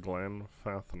 The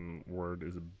Glenfathan word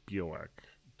is Biowac.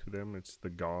 To them, it's the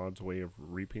gods' way of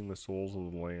reaping the souls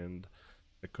of the land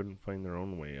that couldn't find their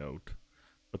own way out.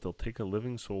 But they'll take a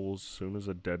living soul as soon as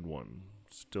a dead one.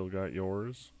 Still got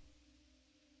yours?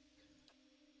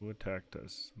 Who attacked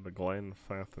us? The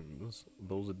Glenfathans.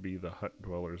 Those would be the hut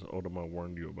dwellers Otoma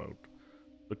warned you about.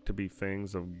 Look to be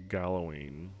Fangs of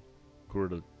Galawain, who are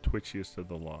the twitchiest of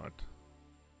the lot.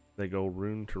 They go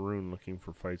rune to rune looking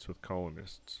for fights with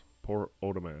colonists. Poor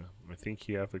Otoma. I think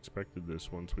he half expected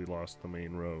this once we lost the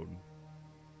main road.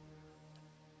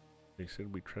 They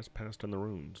said we trespassed in the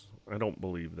ruins. I don't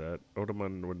believe that.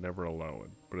 Odamun would never allow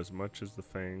it. But as much as the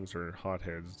Fangs are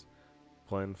hotheads,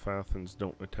 Clan Fathans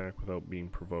don't attack without being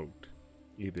provoked.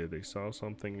 Either they saw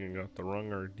something and got the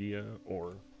wrong idea,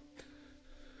 or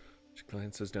she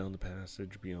glances down the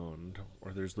passage beyond,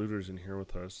 or there's looters in here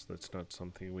with us. That's not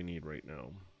something we need right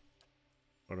now.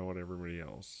 What about everybody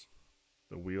else?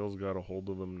 The wheels got a hold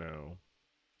of them now.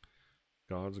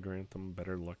 Gods grant them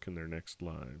better luck in their next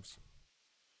lives.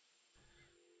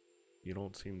 You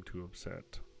don't seem too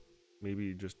upset. Maybe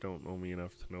you just don't know me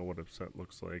enough to know what upset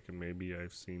looks like, and maybe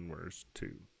I've seen worse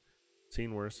too.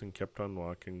 Seen worse and kept on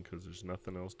walking because there's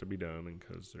nothing else to be done, and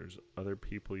because there's other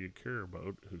people you care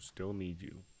about who still need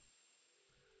you.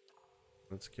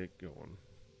 Let's get going.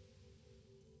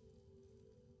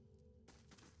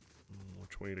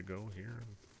 Which way to go here?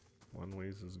 One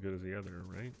way's as good as the other,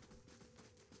 right?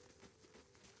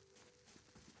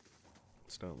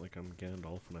 It's not like I'm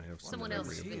Gandalf and I have Someone else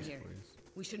has memory of been this here. place.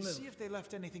 We should move. See if they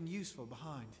left anything useful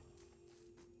behind.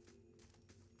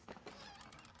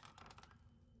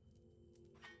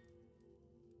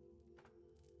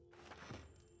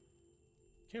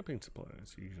 Camping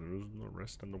supplies. You can use them to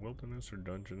rest in the wilderness or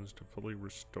dungeons to fully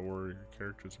restore your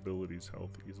character's abilities,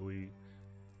 health easily.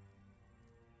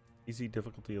 Easy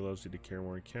difficulty allows you to carry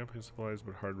more camping supplies,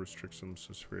 but hard restricts them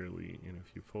severely. And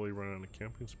if you fully run out of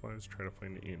camping supplies, try to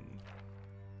find an inn.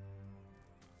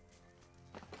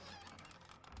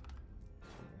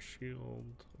 A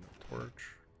shield and a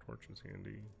torch. Torch is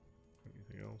handy.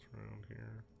 Anything else around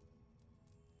here?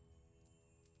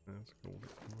 That's gold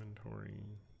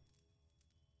inventory.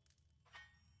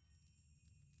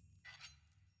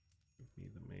 Give me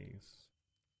the mace.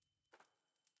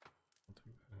 I'll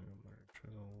take the hammer,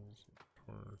 chisels,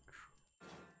 torch.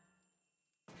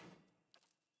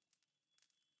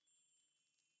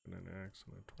 And an axe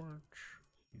and a torch.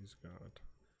 He's got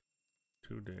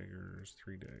 2 daggers,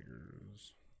 3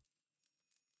 daggers.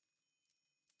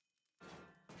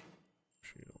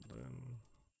 Shield in.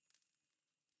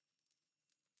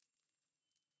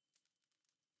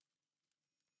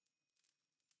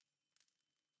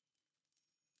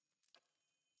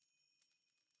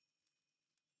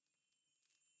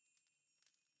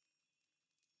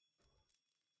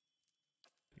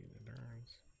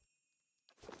 Endurance.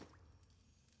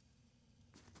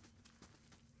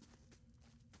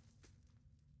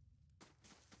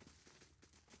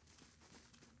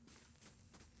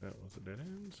 That was a dead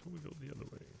end, so we go the other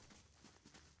way.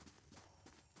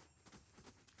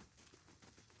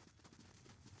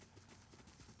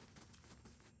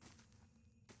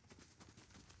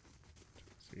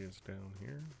 See us down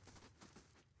here.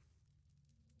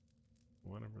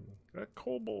 Whatever. That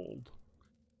kobold!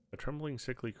 A trembling,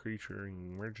 sickly creature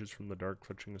emerges from the dark,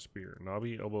 clutching a spear.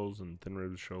 Knobby elbows and thin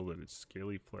ribs show that it's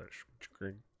scaly flesh, which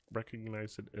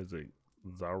recognize it as a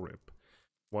Zarip.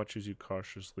 Watches you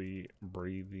cautiously,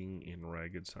 breathing in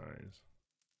ragged sighs.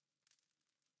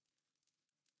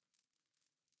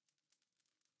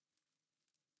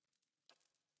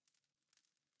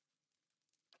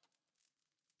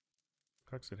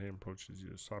 Cocks at hand approaches you,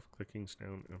 a soft clicking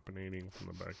sound emanating from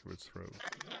the back of its throat.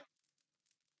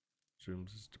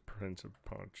 Resumes its defensive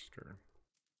posture.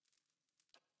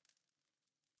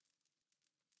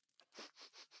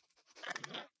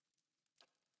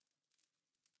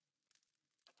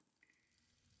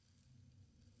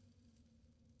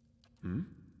 Hmm?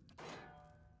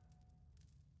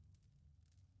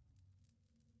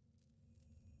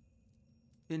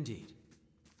 Indeed.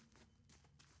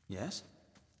 Yes?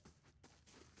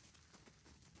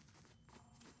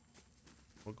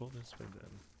 We'll go this way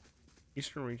then.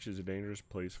 Eastern Reach is a dangerous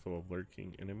place full of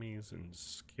lurking enemies and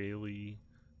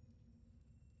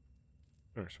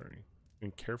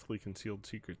and carefully concealed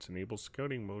secrets. Enable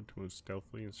scouting mode to move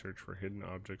stealthily and search for hidden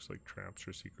objects like traps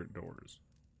or secret doors.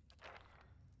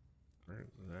 Where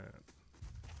is that?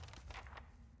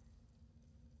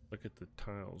 Look at the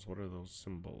tiles. What are those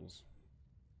symbols?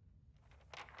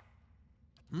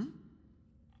 Hmm?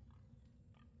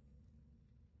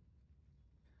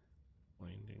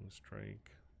 Blinding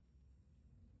strike.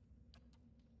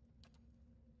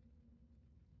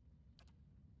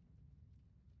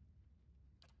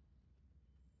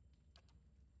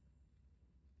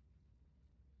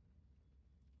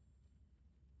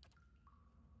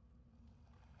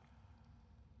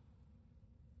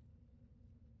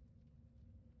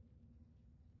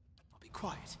 I'll be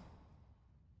quiet.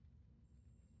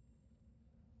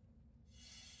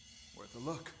 Worth a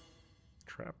look.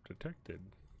 Trap detected.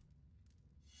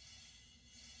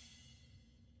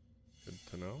 Good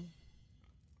to know.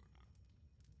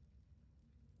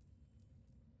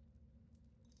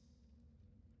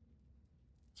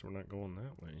 So we're not going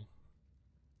that way.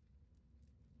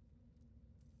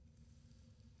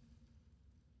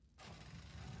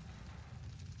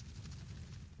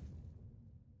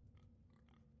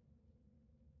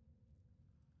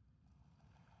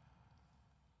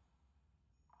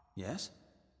 Yes?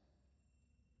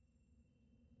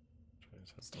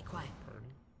 Stay quiet. Party.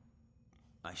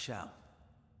 I shall.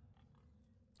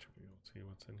 Should we go see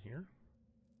what's in here?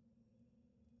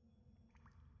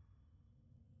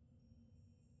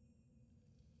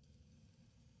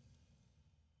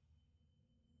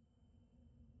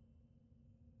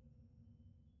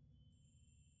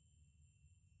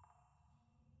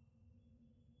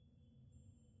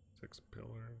 Six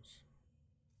pillars.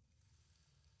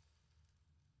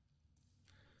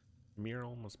 The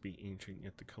mural must be ancient,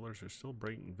 yet the colors are still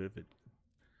bright and vivid.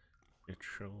 It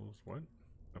shows what?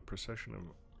 A procession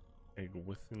of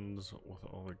Egwithans with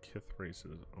all their kith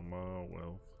races, Oma,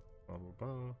 wealth, blah blah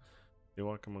blah. They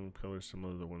walk among pillars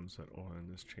similar to the ones that are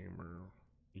in this chamber,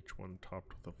 each one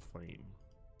topped with a flame.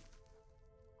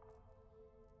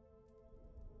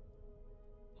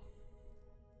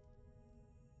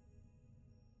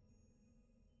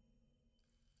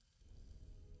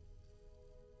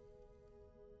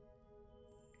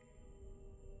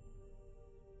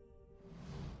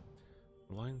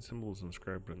 The lion symbol is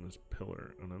inscribed on this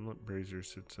pillar. An unlit brazier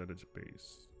sits at its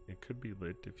base. It could be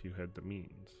lit if you had the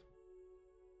means.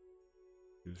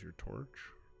 Use your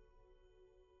torch.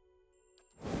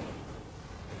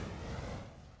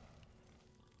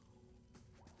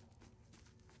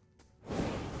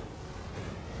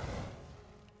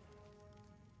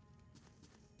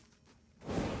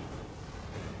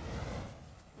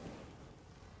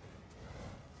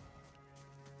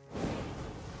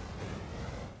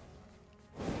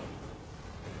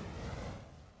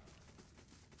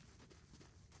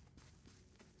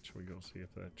 Should we go see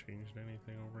if that changed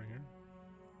anything over here?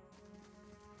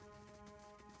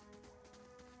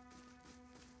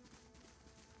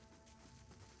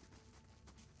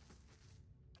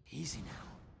 Easy now.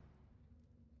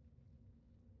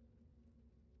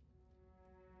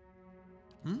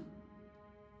 Hmm?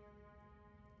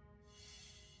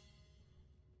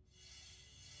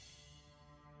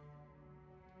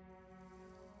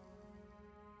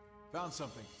 Found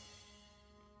something.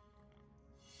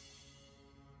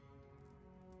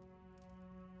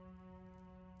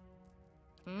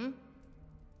 Hmm?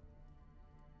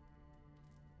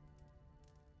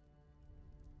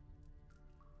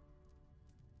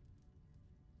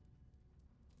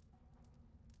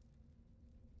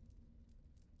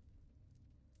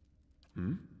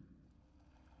 Hmm?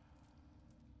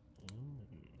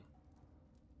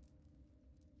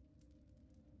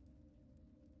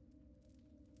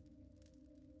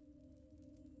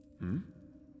 Hmm?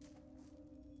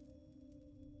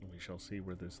 We shall see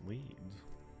where this leads.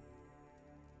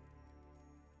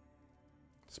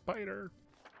 Spider!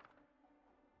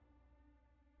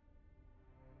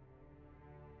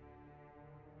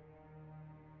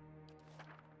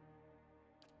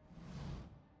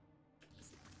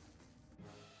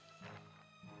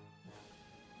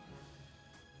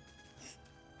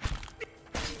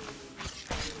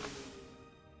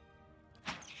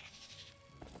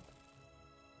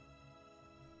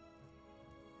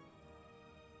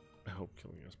 I hope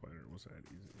killing a spider was that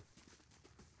easy.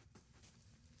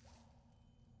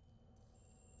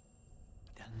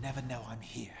 They'll never know I'm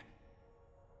here.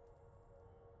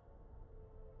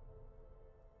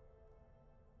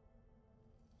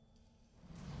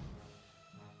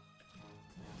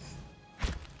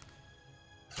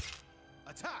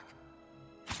 Attack!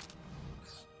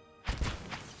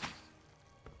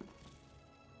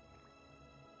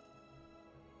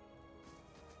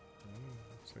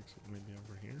 Looks like something maybe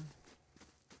over here.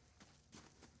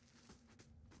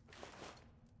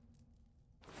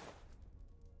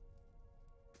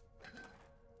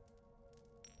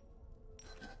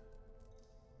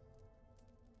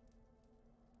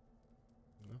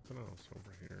 Nothing else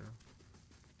over here.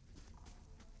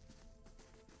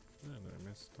 Yeah, did I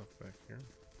miss stuff back here?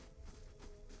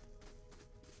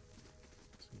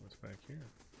 Let's see what's back here.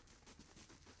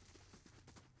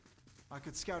 I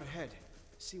could scout ahead,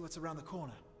 see what's around the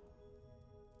corner.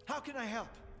 How can I help?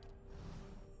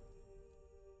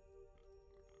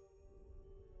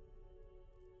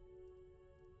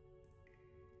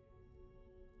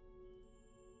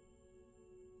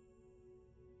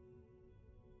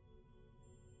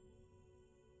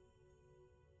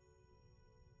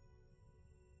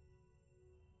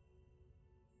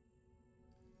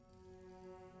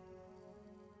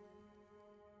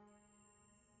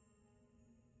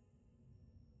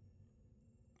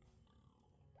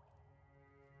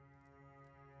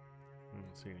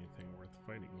 see anything worth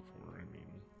fighting for. I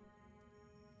mean,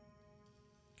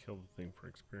 kill the thing for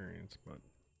experience, but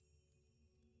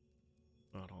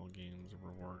not all games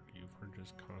reward you for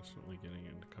just constantly getting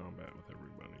into combat with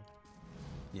everybody.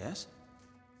 Yes?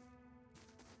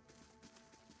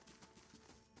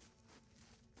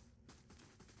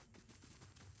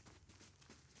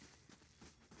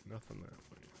 Nothing that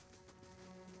way.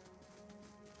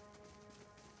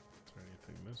 Is there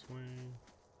anything this way?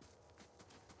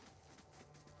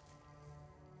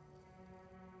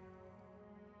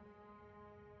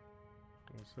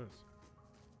 What's this?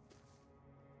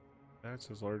 Bats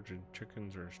as large as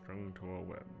chickens are strung to a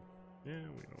web. Yeah,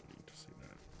 we don't need to see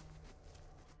that.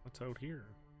 What's out here?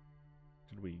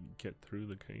 Did we get through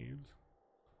the caves?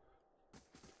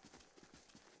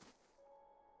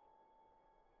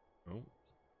 Oh.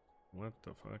 What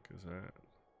the fuck is that?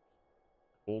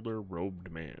 Older robed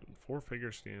man. 4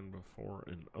 figures stand before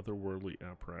an otherworldly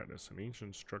apparatus, an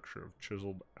ancient structure of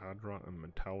chiseled adra and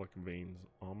metallic veins,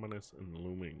 ominous and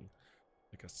looming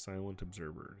like a silent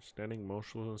observer. Standing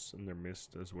motionless in their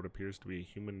midst as what appears to be a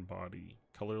human body,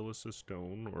 colorless as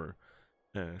stone or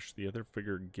ash, the other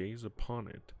figure gaze upon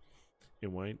it.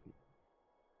 It might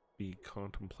be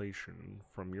contemplation.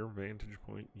 From your vantage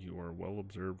point, you are well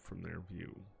observed from their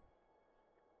view.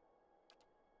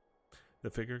 The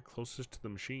figure closest to the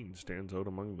machine stands out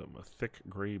among them. A thick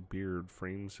gray beard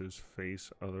frames his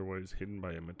face, otherwise hidden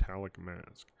by a metallic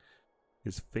mask.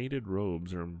 His faded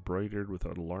robes are embroidered with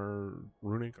a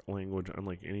runic language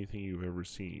unlike anything you've ever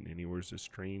seen, and he wears a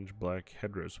strange black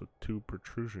headdress with 2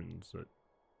 protrusions that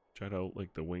jut out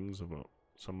like the wings of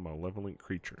some malevolent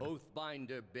creature.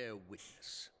 Oathbinder bear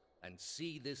witness, and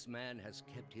see this man has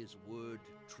kept his word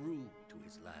true to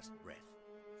his last breath,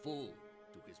 full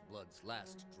to his blood's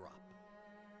last drop.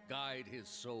 Guide his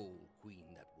soul, queen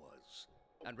that was,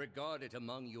 and regard it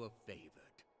among your favored.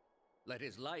 Let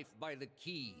his life by the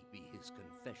key be his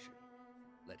confession.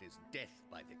 Let his death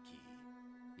by the key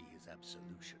be his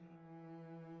absolution.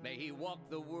 May he walk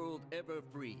the world ever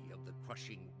free of the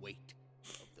crushing weight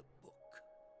of the book.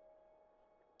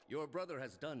 Your brother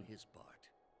has done his part,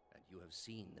 and you have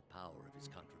seen the power of his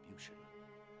contribution.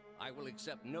 I will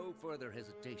accept no further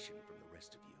hesitation from the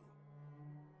rest of you.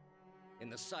 In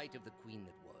the sight of the queen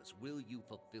that was, will you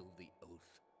fulfill the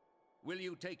oath? Will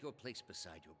you take your place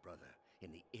beside your brother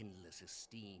in the endless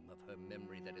esteem of her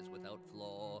memory that is without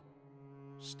flaw?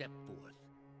 Step forth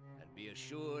and be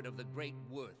assured of the great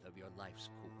worth of your life's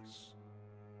course.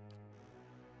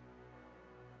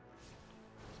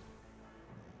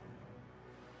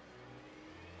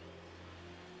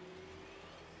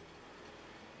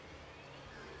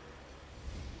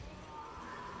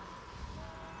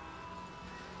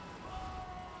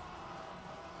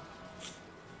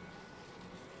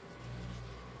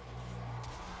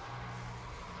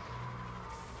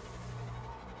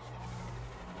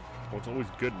 Well, it's always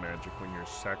good magic when you're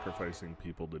sacrificing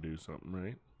people to do something,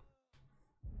 right?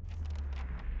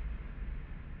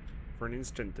 For an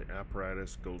instant, the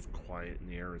apparatus goes quiet and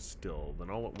the air is still. Then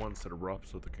all at once it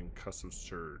erupts with a concussive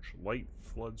surge. Light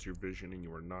floods your vision and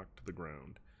you are knocked to the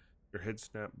ground. Your head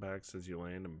snapbacks as you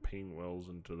land and pain wells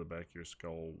into the back of your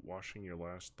skull, washing your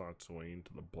last thoughts away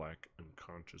into the black,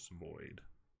 unconscious void.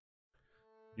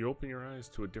 You open your eyes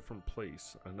to a different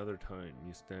place. Another time,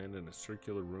 you stand in a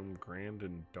circular room, grand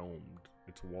and domed,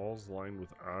 its walls lined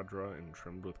with adra and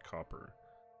trimmed with copper.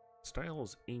 The style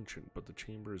is ancient, but the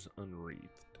chamber is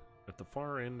unwreathed. At the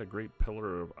far end, a great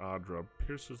pillar of adra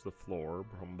pierces the floor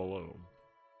from below,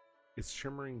 its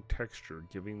shimmering texture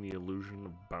giving the illusion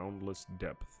of boundless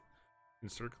depth.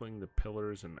 Encircling the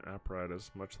pillars and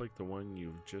apparatus, much like the one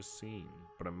you've just seen,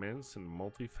 but immense and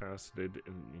multifaceted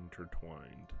and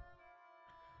intertwined.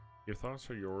 Your thoughts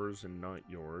are yours and not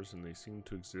yours, and they seem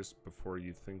to exist before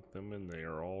you think them, and they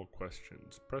are all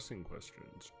questions, pressing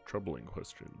questions, troubling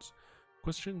questions,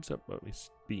 questions that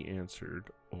must be answered,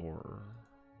 or.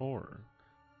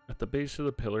 At the base of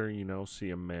the pillar, you now see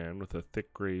a man with a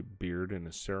thick gray beard and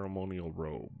a ceremonial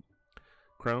robe,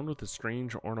 crowned with a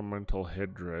strange ornamental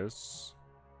headdress.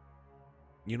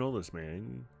 You know this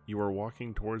man. You are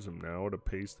walking towards him now at a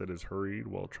pace that is hurried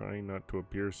while trying not to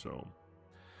appear so.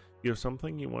 You have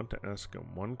something you want to ask him,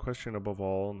 one question above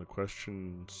all, and the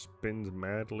question spins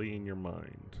madly in your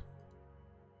mind.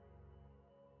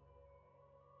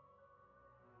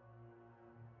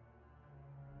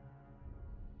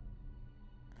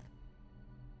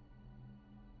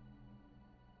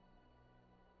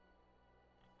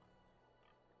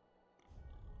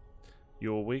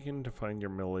 You awaken to find your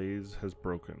malaise has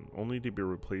broken, only to be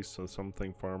replaced with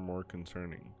something far more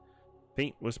concerning.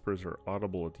 Faint whispers are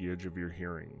audible at the edge of your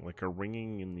hearing, like a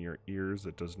ringing in your ears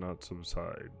that does not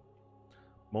subside.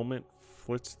 Moment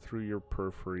flits through your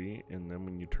periphery, and then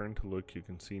when you turn to look, you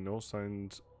can see no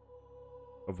signs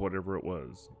of whatever it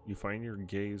was. You find your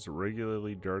gaze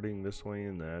regularly darting this way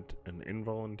and that, an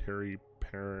involuntary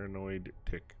paranoid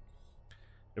tic.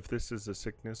 If this is a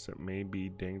sickness, it may be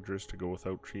dangerous to go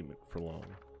without treatment for long.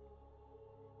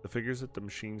 The figures at the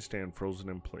machine stand frozen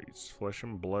in place, flesh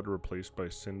and blood replaced by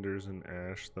cinders and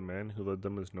ash. The man who led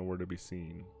them is nowhere to be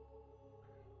seen.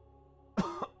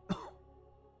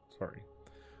 Sorry.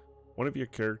 One of your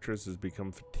characters has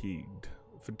become fatigued.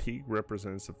 Fatigue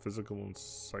represents the physical and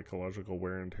psychological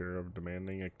wear and tear of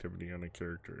demanding activity on a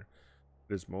character.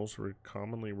 It is most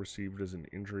commonly received as an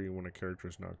injury when a character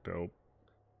is knocked out,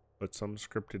 but some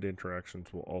scripted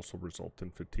interactions will also result in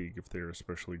fatigue if they are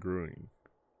especially grueling.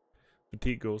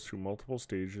 Fatigue goes through multiple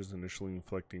stages, initially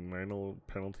inflicting minor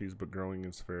penalties but growing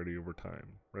in severity over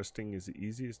time. Resting is the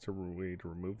easiest way to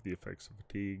remove the effects of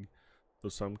fatigue, though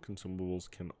some consumables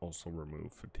can also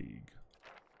remove fatigue.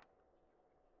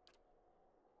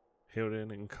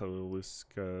 Heoden and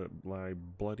Kaliska lie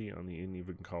bloody on the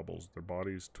uneven cobbles, their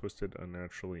bodies twisted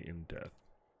unnaturally in death.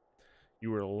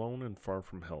 You are alone and far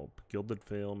from help. Gilded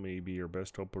Vale may be your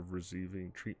best hope of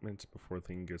receiving treatments before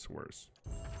things get worse.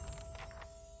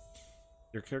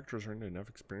 Your characters earned enough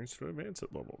experience to advance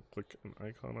at level. Click an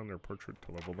icon on their portrait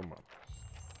to level them up.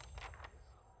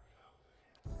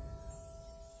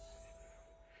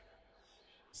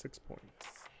 Six points.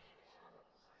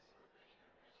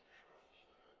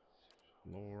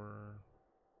 Lore,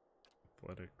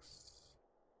 athletics,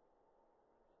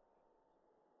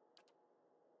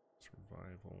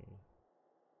 survival.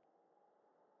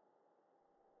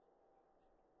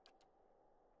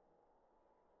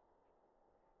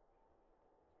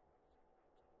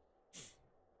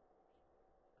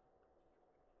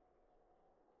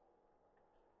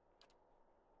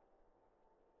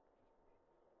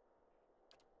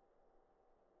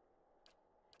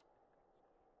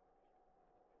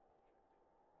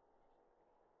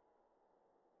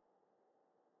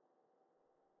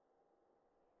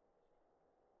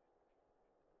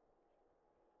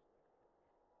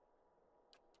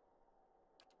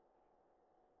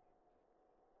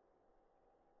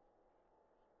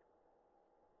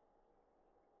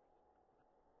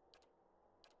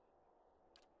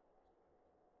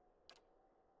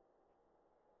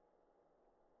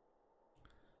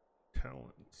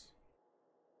 Talents.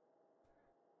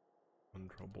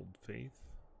 Untroubled faith.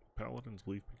 Paladin's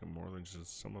belief become more than just the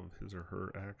sum of his or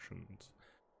her actions,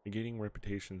 negating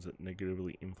reputations that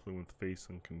negatively influence faith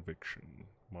and conviction.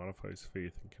 Modifies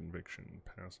faith and conviction.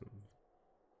 Passive.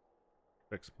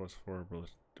 Dex +4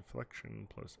 deflection,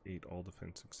 +8 all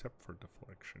defense except for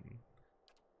deflection.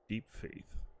 Deep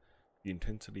faith. The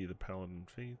intensity of the paladin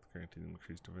faith, granting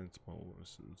increased defense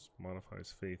bonuses,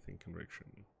 modifies faith and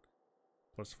conviction.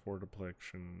 +4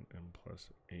 deflection and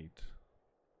 +8.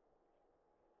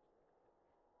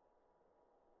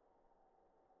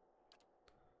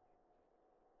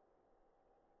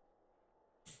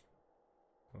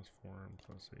 +4 and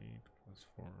 +8,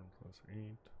 +4 and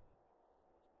 +8.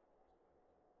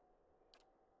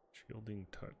 Shielding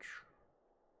touch.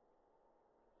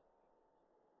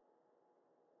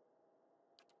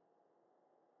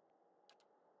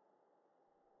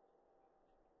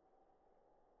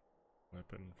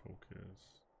 Weapon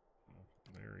focus. Not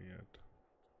there yet.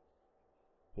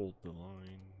 Hold the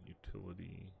line.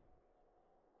 Utility.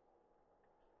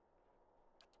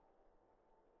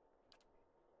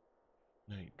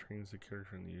 Knight trains the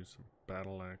character in the use of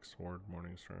battle axe, sword,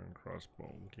 morningstar, and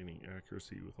crossbow, gaining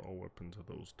accuracy with all weapons of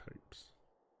those types.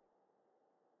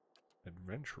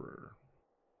 Adventurer.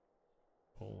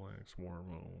 Poleaxe,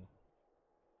 warbow.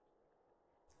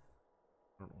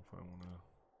 I don't know if I want to.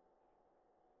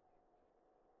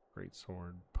 Great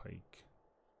sword, pike.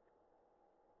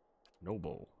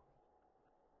 Noble.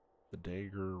 The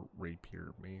dagger,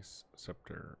 rapier, mace,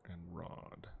 scepter, and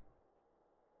rod.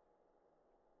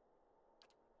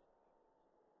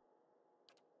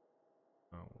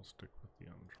 We'll stick with the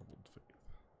untroubled faith.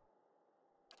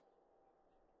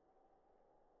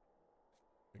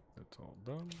 I think that's all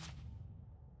done.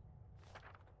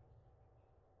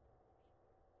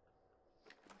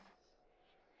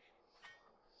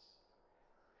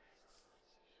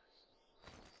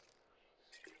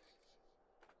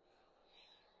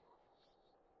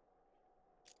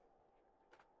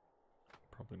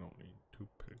 Probably don't need two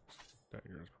picks.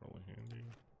 Dagger is probably handy.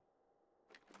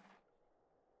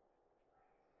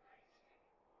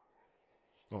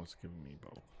 Oh, it's giving me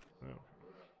both. Oh.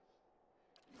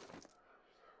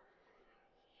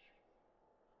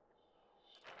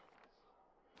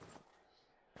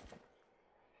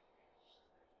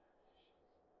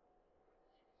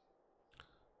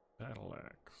 Battle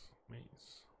axe,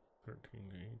 mace, 13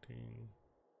 to 18.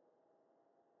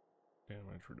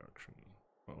 Damage reduction,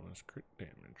 bonus crit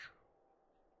damage.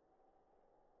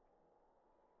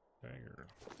 Dagger.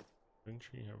 Didn't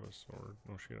she have a sword?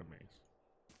 No, she had a mace.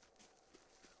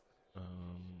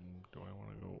 Do I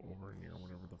want to go over near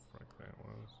whatever the frick that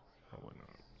was? Probably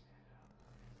not.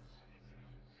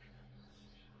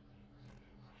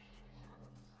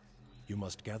 You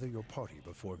must gather your party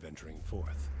before venturing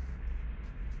forth.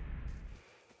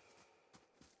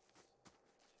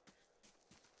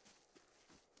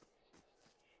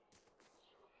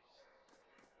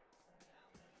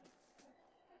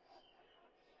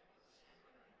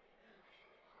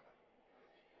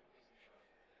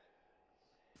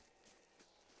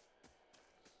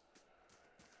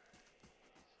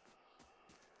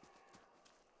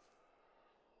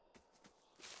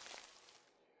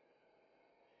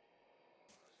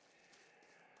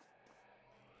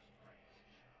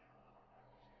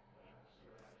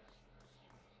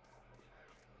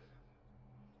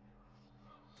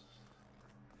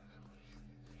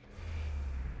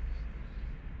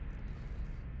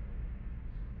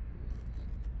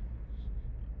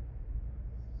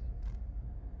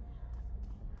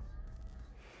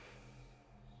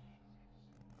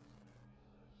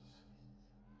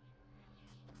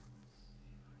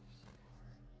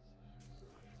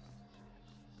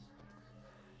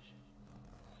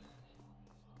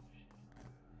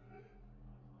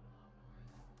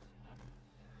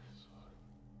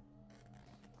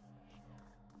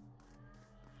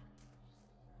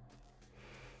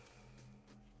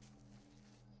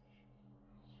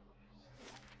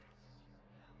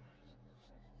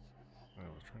 I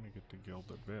was trying to get to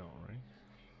Gilded Vale, right?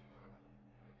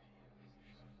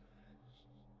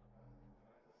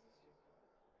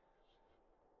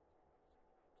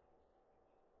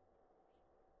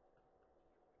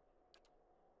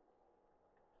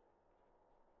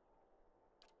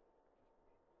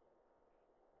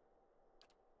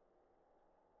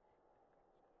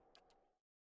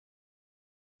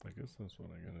 I guess that's what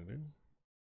I gotta do.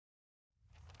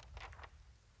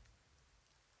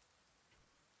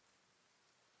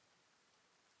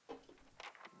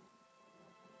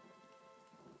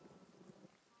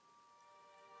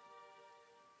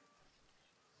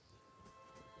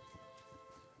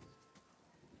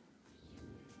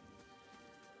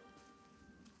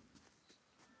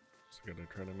 So I gotta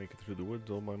try to make it through the woods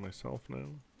all by myself now.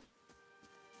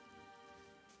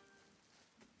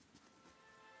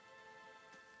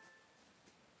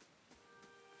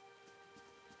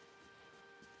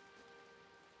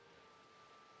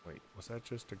 Wait, was that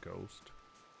just a ghost?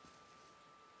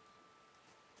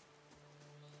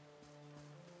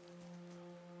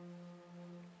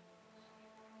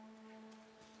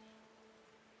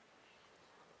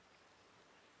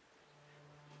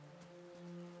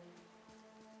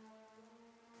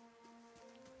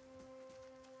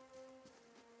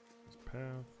 This path.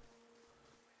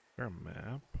 Is there a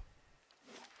map?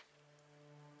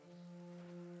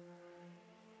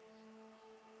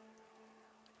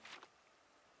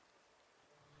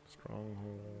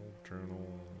 Stronghold,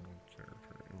 journal,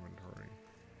 character, inventory.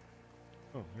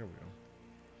 Oh, here we go.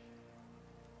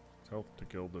 South to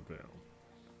Gilded Vale.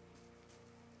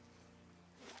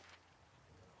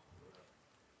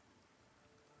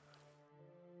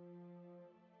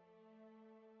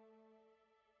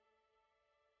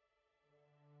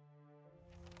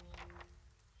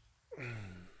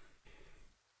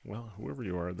 Well, whoever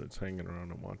you are that's hanging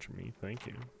around and watching me, thank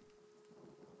you.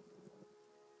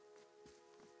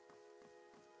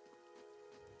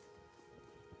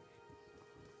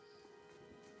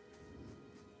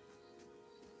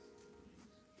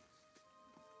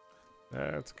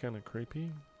 That's kind of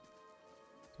creepy.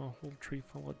 It's a whole tree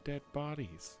full of dead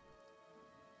bodies.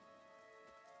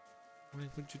 Why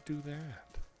would you do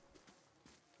that?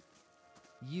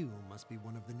 You must be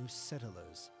one of the new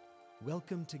settlers.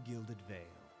 Welcome to Gilded Vale.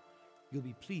 You'll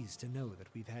be pleased to know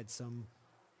that we've had some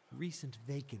recent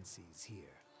vacancies here.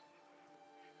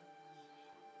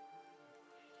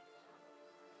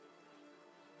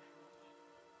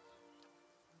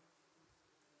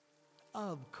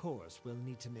 Of course, we'll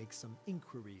need to make some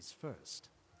inquiries first.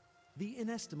 The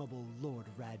inestimable Lord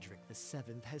Radric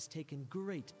VII has taken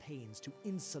great pains to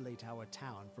insulate our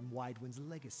town from Widewind's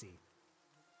legacy.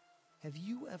 Have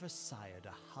you ever sired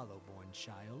a Hollowborn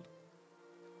child?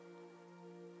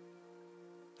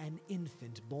 An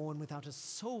infant born without a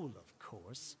soul, of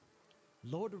course.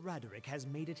 Lord Radric has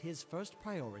made it his first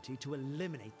priority to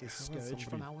eliminate this scourge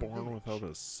from our born village. without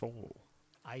a soul?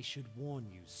 I should warn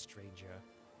you, stranger.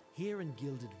 Here in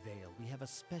Gilded Vale, we have a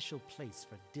special place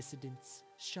for dissidents,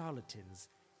 charlatans,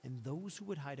 and those who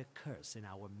would hide a curse in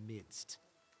our midst.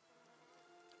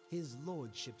 His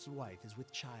lordship's wife is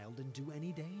with child and due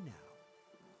any day now.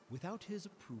 Without his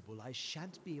approval, I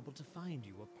shan't be able to find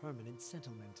you a permanent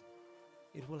settlement.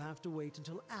 It will have to wait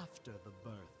until after the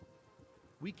birth.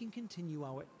 We can continue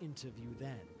our interview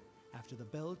then, after the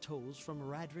bell tolls from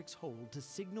Radric's hold to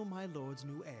signal my lord's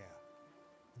new heir.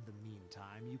 In the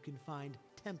meantime, you can find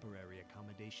temporary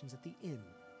accommodations at the inn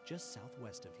just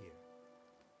southwest of here.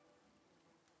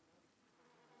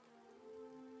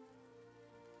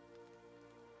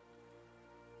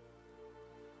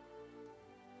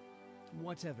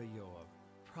 Whatever your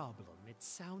problem, it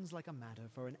sounds like a matter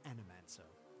for an animancer.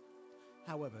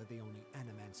 However, the only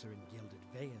animancer in Gilded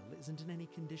Vale isn't in any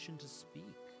condition to speak.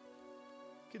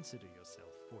 Consider yourself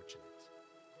fortunate.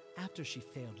 After she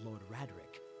failed Lord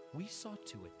Radric, we saw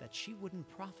to it that she wouldn't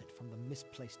profit from the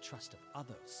misplaced trust of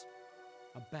others.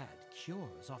 A bad cure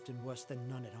is often worse than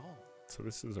none at all. So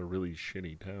this is a really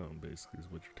shitty town, basically, is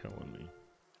what you're telling me.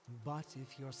 But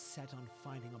if you're set on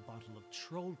finding a bottle of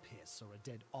troll piss or a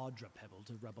dead Audra pebble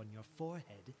to rub on your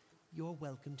forehead, you're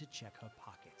welcome to check her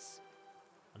pockets.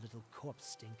 A little corpse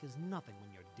stink is nothing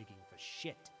when you're digging for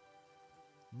shit.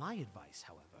 My advice,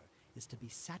 however, is to be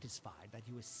satisfied that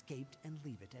you escaped and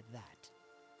leave it at that.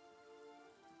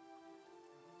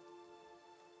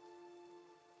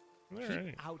 Alright.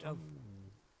 Keep out of...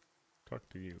 Talk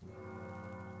to you.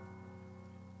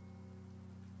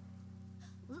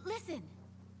 Listen!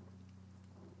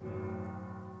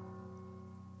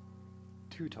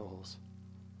 2 tolls.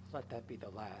 Let that be the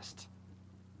last.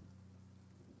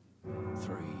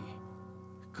 3.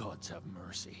 Gods have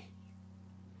mercy.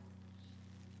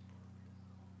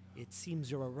 It seems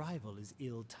your arrival is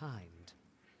ill-timed.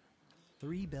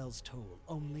 3 bells toll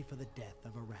only for the death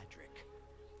of a Radric.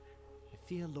 I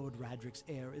fear Lord Radric's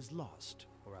heir is lost,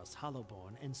 or else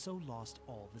Hollowborn, and so lost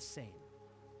all the same.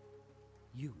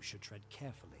 You should tread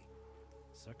carefully.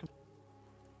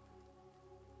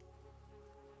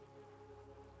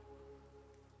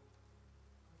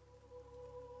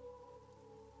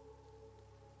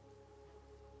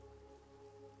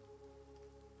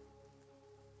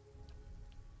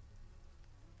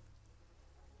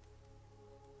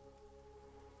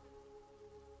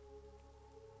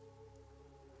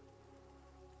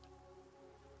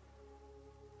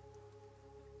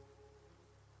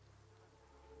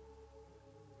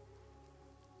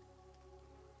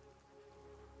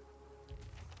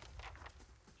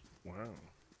 Wow.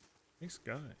 Nice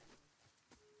guy.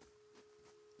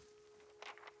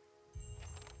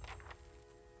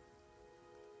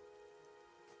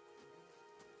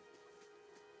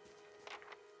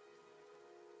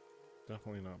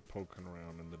 Definitely not poking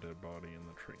around in the dead body in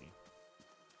the tree.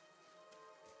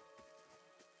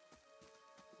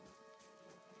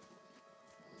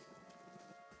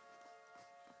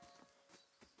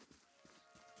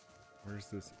 Where's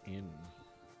this inn?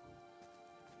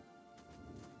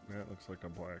 That looks like a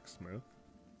blacksmith.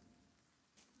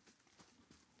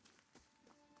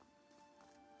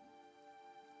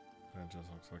 That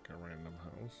just looks like a random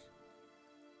house.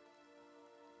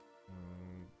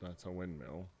 That's a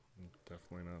windmill.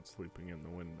 Definitely not sleeping in the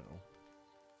windmill.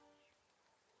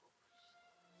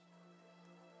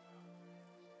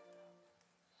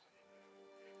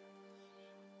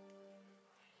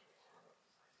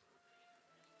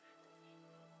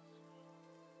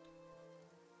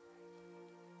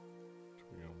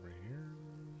 Over here.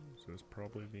 Is this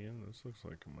probably the inn? This looks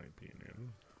like it might be an inn.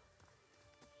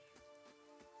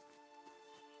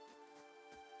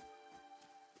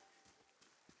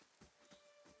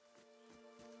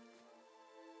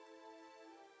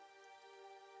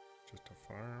 Just a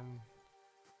farm.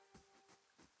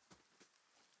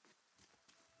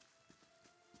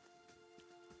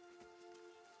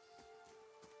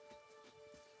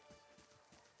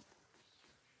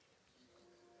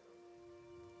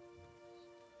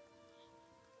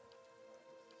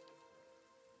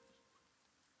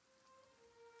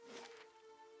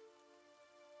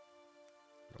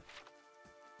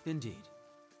 Indeed.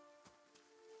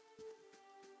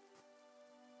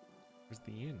 Where's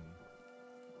the inn?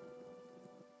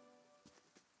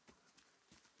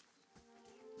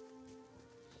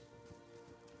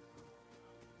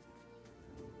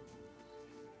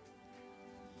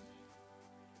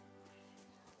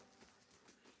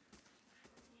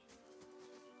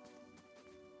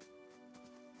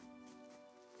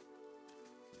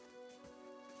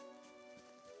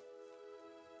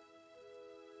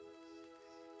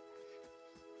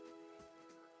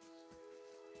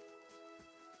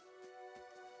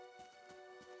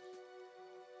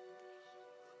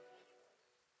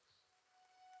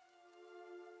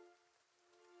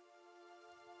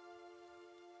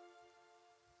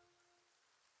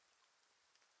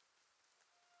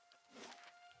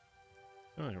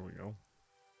 Oh, there we go.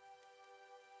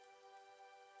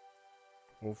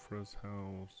 Ulfra's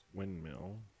house,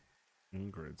 windmill,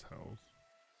 Ingrid's house,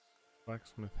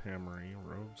 blacksmith hammery,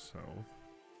 road south,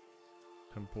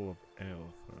 temple of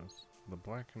Aelthus, the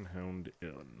Black and Hound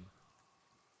Inn.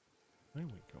 There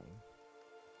we go.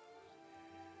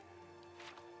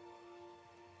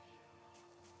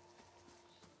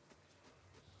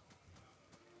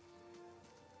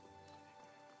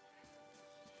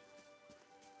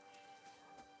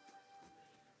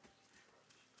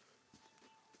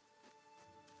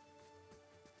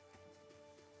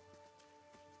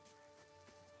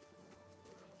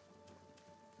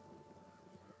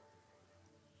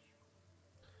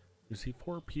 You see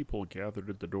 4 people gathered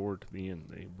at the door to the inn.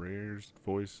 They raised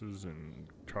voices and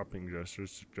chopping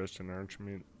gestures suggest an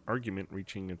argument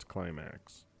reaching its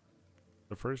climax.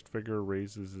 The first figure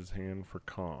raises his hand for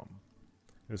calm.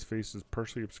 His face is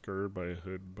partially obscured by a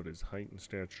hood, but his height and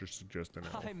stature suggest an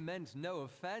elf. I meant no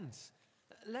offense.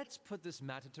 Let's put this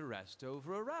matter to rest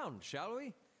over a round, shall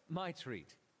we? My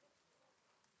treat.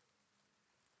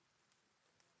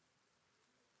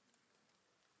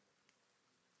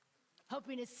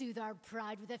 Hoping to soothe our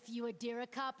pride with a few Adira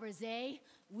coppers, eh?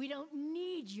 We don't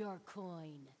need your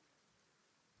coin.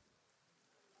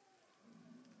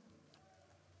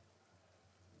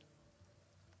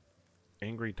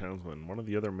 Angry townsman. One of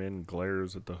the other men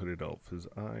glares at the hooded elf. His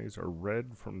eyes are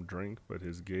red from drink, but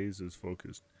his gaze is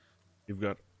focused. You've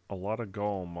got a lot of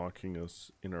gall mocking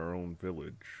us in our own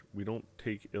village. We don't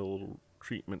take ill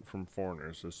treatment from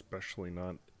foreigners, especially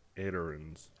not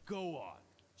Aedirans. Go on.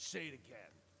 Say it again.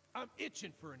 I'm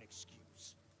itching for an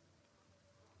excuse.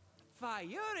 Fie,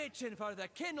 you're itching for the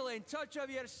kindling touch of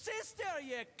your sister,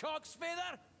 you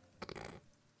cocksfeather!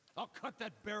 I'll cut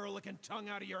that barrel-licking tongue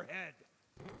out of your head.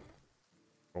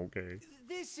 Okay.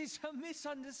 This is a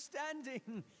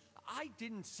misunderstanding. I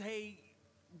didn't say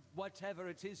whatever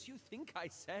it is you think I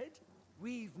said.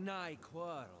 We've nigh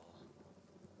quarrel.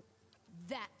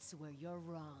 That's where you're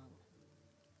wrong.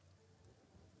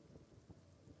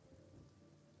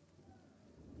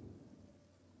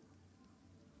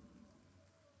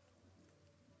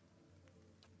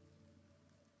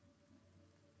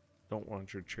 Don't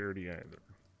want your charity either.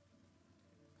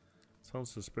 Sounds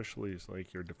suspiciously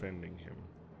like you're defending him.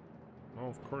 Well,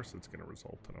 of course it's going to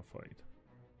result in a fight.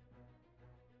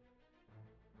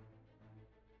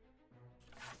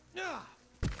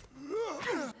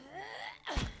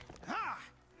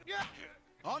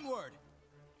 Onward!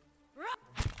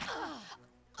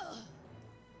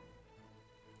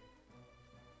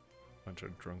 Bunch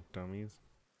of drunk dummies.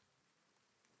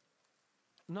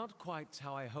 Not quite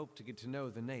how I hoped to get to know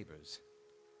the neighbors.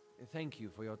 Thank you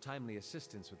for your timely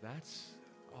assistance with that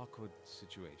awkward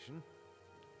situation.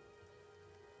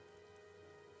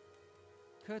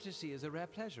 Courtesy is a rare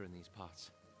pleasure in these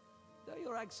parts, though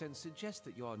your accent suggests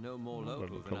that you are no more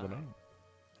local than I.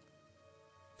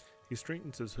 He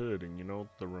straightens his hood, and you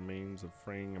note the remains of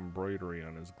fraying embroidery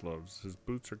on his gloves. His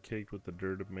boots are caked with the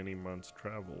dirt of many months'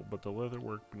 travel, but the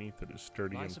leatherwork beneath it is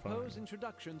sturdy and fine. I suppose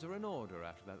introductions are in order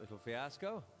after that little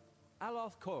fiasco.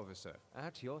 Aloth Corvisor,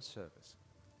 at your service.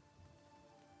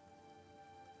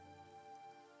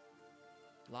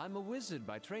 I'm a wizard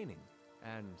by training,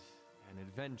 and an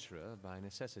adventurer by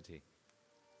necessity.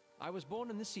 I was born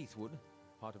in the Seathwood,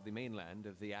 part of the mainland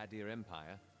of the Adir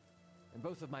Empire, and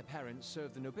both of my parents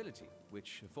served the nobility,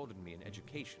 which afforded me an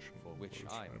education for which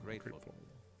I am grateful.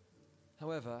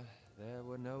 However, there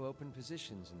were no open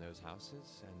positions in those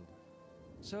houses, and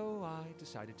so I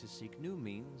decided to seek new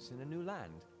means in a new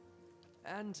land.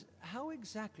 And how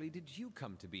exactly did you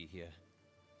come to be here?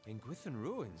 In Gwithan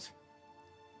Ruins?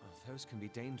 Oh, those can be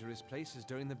dangerous places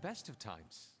during the best of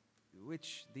times,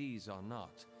 which these are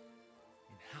not.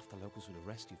 And half the locals would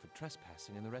arrest you for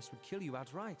trespassing, and the rest would kill you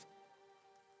outright.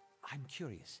 I'm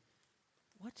curious,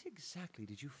 what exactly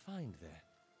did you find there?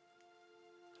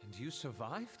 And you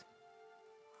survived?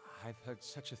 I've heard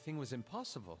such a thing was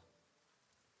impossible.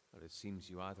 But it seems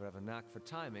you either have a knack for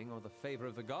timing or the favor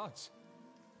of the gods.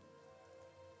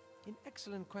 An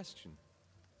excellent question.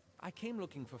 I came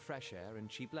looking for fresh air and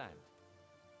cheap land.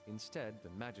 Instead, the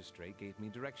magistrate gave me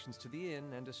directions to the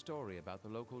inn and a story about the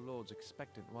local lord's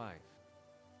expectant wife.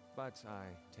 But I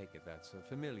take it that's a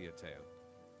familiar tale.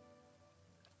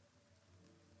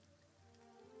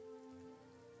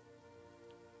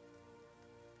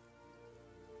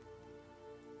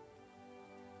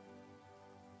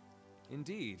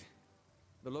 Indeed.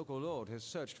 The local lord has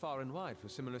searched far and wide for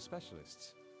similar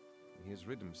specialists. He has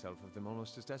rid himself of them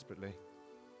almost as desperately.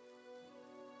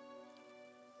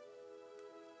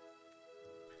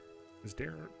 His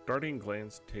darting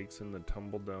glance takes in the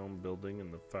tumble-down building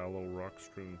and the fallow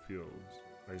rock-strewn fields.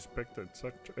 I expect that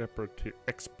such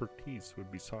expertise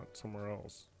would be sought somewhere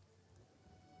else.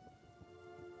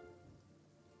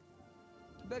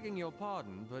 Begging your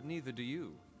pardon, but neither do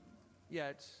you.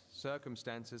 Yet,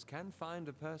 circumstances can find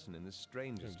a person in the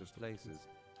strangest of places.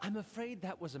 I'm afraid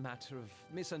that was a matter of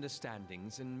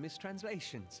misunderstandings and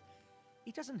mistranslations.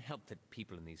 It doesn't help that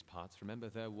people in these parts remember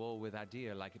their war with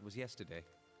Adir like it was yesterday.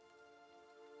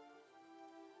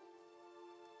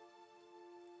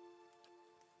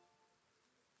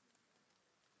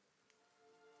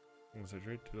 As I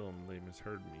tried to tell them, they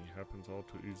misheard me. Happens all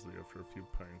too easily after a few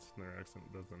pints, and their accent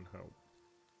doesn't help.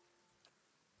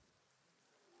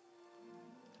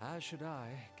 As should I,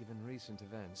 given recent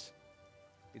events.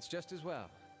 It's just as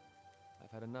well.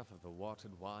 I've had enough of the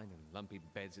watered wine and lumpy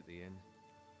beds at the inn.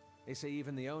 They say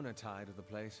even the owner tired of the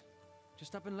place.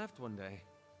 Just up and left one day.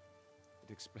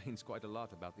 It explains quite a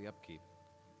lot about the upkeep.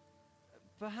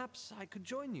 Perhaps I could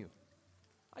join you.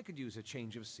 I could use a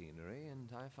change of scenery, and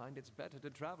I find it's better to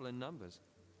travel in numbers.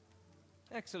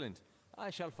 Excellent. I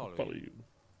shall follow you.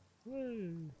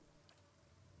 Yay.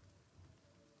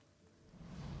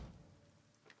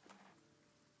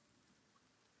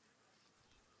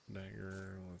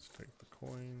 Dagger, let's take the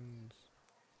coins.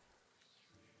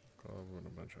 Glove and a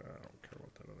bunch of, I don't care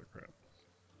about that other crap.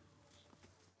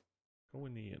 Go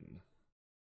in the inn.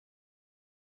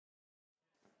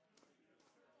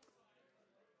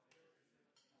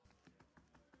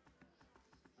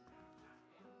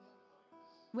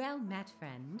 Well met,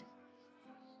 friend.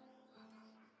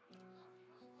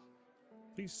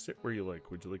 Please sit where you like.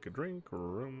 Would you like a drink or a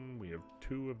room? We have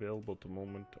 2 available at the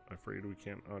moment. Afraid we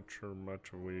can't usher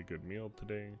much away a good meal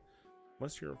today,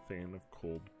 unless you're a fan of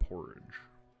cold porridge.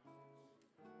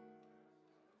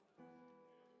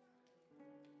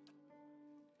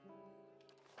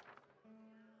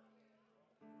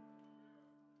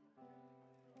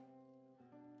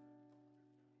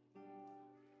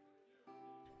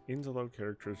 Inns allow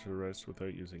characters to rest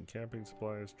without using camping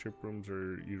supplies. Trip rooms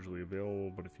are usually available,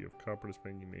 but if you have copper to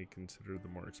spend, you may consider the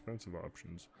more expensive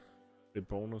options. The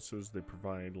bonuses they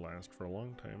provide last for a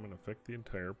long time and affect the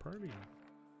entire party.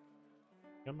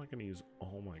 I'm not going to use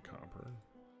all my copper.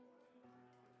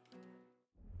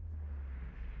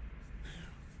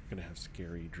 I'm going to have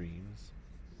scary dreams.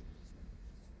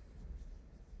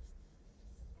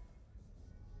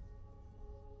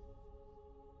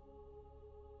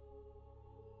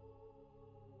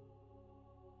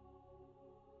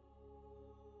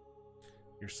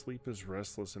 Your sleep is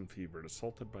restless and fevered,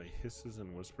 assaulted by hisses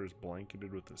and whispers,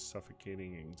 blanketed with a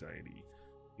suffocating anxiety.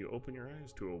 You open your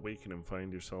eyes to awaken and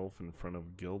find yourself in front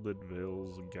of Gilded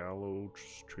Vale's gallows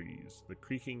trees, the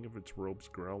creaking of its ropes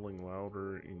growling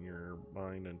louder in your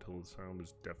mind until the sound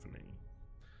is deafening.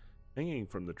 Hanging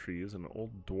from the tree is an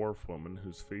old dwarf woman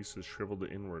whose face is shriveled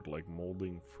inward like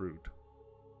moldering fruit.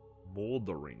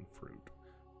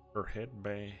 Her head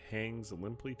hangs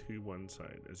limply to one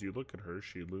side. As you look at her,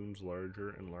 she looms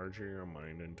larger and larger in your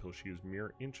mind until she is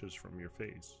mere inches from your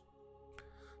face.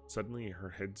 Suddenly, her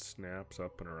head snaps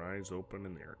up and her eyes open,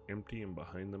 and they are empty, and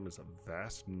behind them is a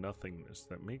vast nothingness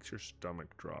that makes your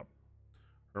stomach drop.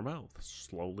 Her mouth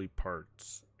slowly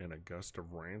parts, and a gust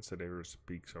of rancid air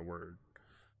speaks a word.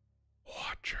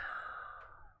 Watcher.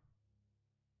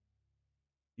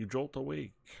 You jolt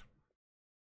awake.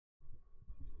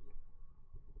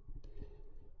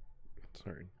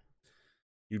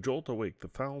 You jolt awake, the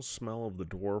foul smell of the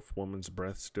dwarf woman's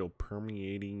breath still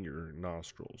permeating your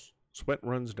nostrils. Sweat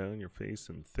runs down your face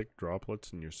in thick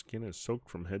droplets, and your skin is soaked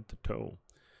from head to toe.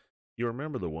 You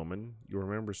remember the woman. You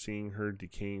remember seeing her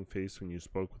decaying face when you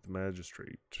spoke with the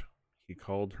magistrate. He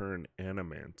called her an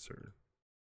animancer.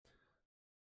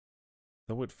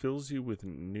 Though it fills you with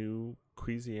new,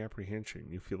 queasy apprehension,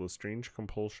 you feel a strange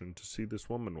compulsion to see this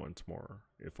woman once more,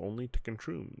 if only to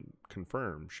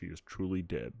confirm she is truly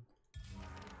dead.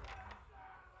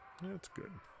 That's good.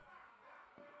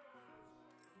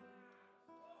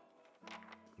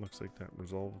 Looks like that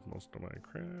resolved most of my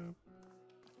crap.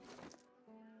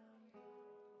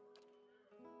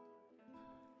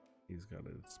 He's got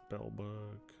his spell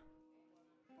book,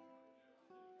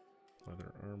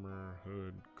 leather armor,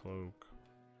 hood, cloak,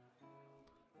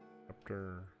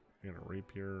 scepter, and a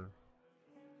rapier.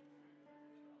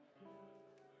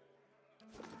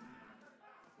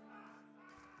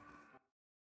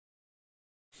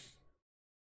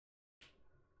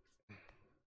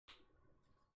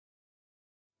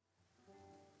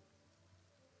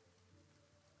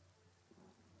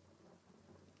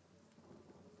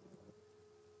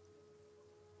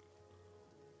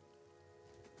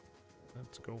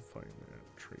 Let's go find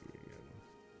that tree again.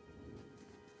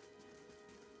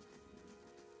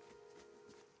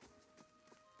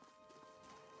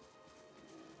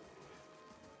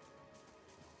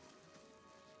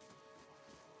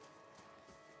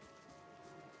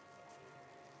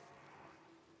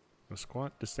 The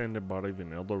squat, distended body of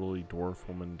an elderly dwarf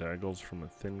woman dangles from a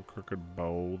thin, crooked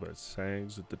bow that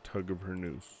sags at the tug of her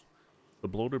noose. The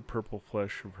bloated purple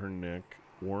flesh of her neck,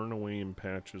 worn away in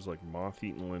patches like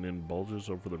moth-eaten linen, bulges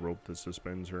over the rope that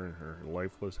suspends her, and her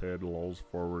lifeless head lolls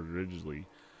forward rigidly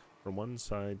from one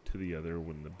side to the other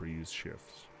when the breeze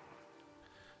shifts.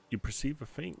 You perceive a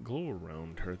faint glow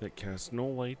around her that casts no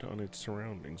light on its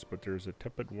surroundings, but there is a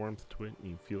tepid warmth to it,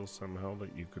 and you feel somehow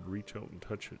that you could reach out and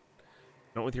touch it.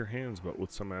 Not with your hands, but with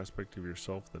some aspect of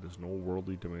yourself that has no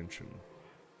worldly dimension.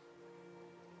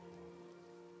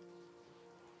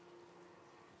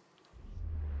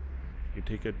 You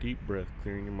take a deep breath,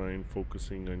 clearing your mind,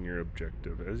 focusing on your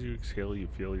objective. As you exhale, you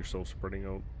feel yourself spreading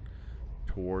out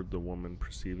toward the woman,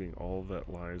 perceiving all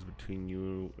that lies between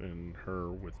you and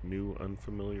her with new,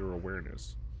 unfamiliar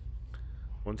awareness.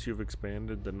 Once you've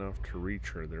expanded enough to reach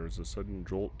her, there is a sudden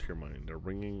jolt to your mind, a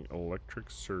ringing electric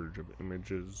surge of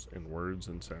images and words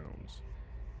and sounds.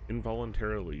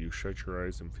 Involuntarily, you shut your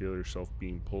eyes and feel yourself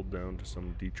being pulled down to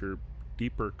some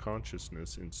deeper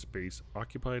consciousness in space,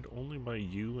 occupied only by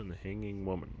you and the hanging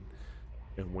woman.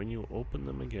 And when you open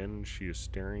them again, she is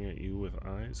staring at you with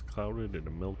eyes clouded in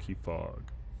a milky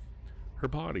fog. Her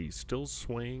body still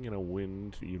swaying in a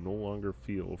wind you no longer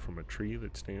feel from a tree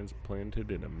that stands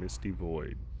planted in a misty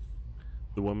void.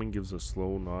 The woman gives a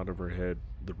slow nod of her head,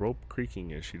 the rope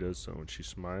creaking as she does so, and she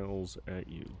smiles at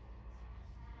you.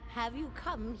 Have you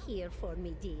come here for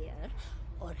me, dear?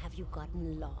 Or have you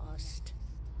gotten lost?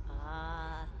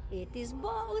 Ah, it is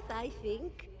both, I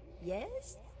think.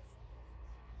 Yes?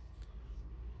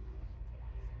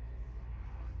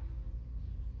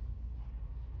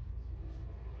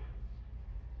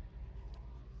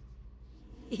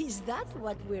 Is that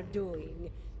what we're doing?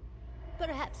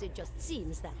 Perhaps it just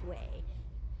seems that way.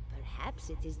 Perhaps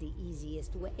it is the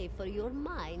easiest way for your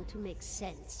mind to make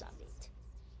sense of it.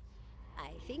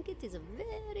 I think it is a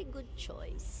very good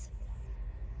choice.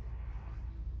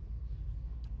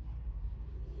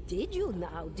 Did you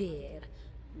now, dear?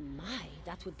 My,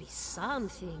 that would be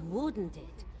something, wouldn't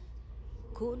it?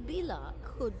 Could be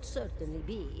luck, could certainly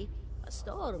be. A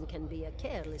storm can be a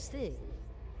careless thing.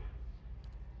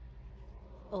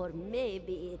 Or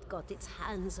maybe it got its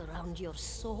hands around your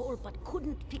soul but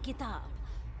couldn't pick it up.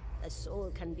 A soul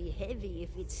can be heavy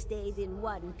if it stayed in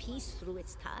one piece through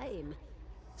its time.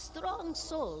 Strong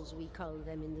souls, we call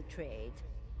them in the trade.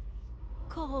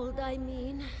 Cold, I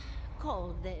mean.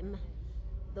 Called them.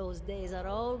 Those days are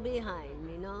all behind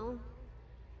me, no?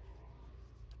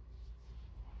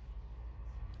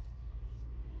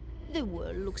 The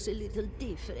world looks a little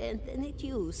different than it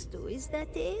used to, is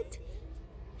that it?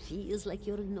 Feels like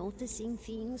you're noticing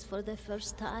things for the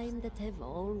first time that have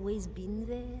always been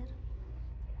there.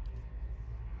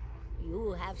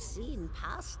 You have seen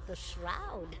past the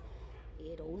shroud.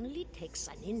 It only takes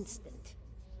an instant.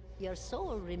 Your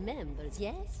soul remembers,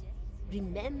 yes?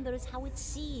 Remembers how it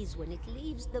sees when it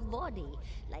leaves the body,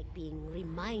 like being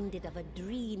reminded of a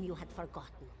dream you had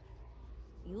forgotten.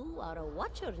 You are a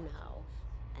watcher now,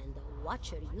 and a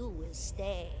watcher you will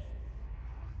stay.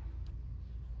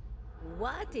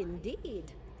 What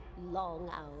indeed? Long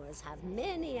hours have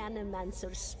many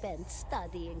animancers spent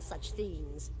studying such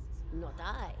things. Not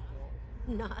I,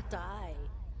 no. Not I.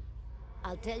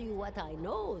 I'll tell you what I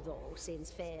know, though,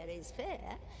 since fair is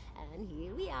fair, and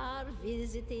here we are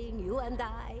visiting, you and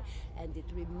I, and it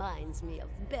reminds me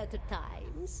of better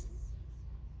times.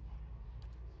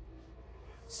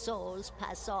 Souls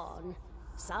pass on,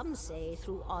 some say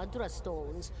through Audra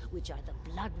stones, which are the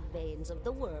blood veins of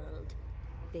the world.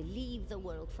 They leave the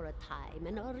world for a time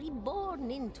and are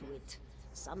reborn into it,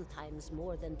 sometimes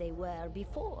more than they were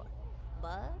before,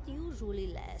 but usually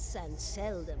less and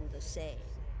seldom the same.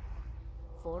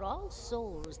 For all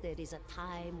souls there is a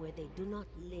time where they do not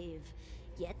live,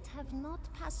 yet have not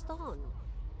passed on,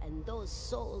 and those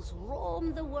souls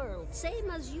roam the world, same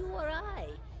as you or I,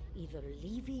 either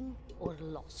leaving or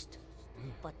lost.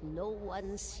 But no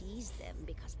one sees them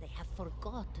because they have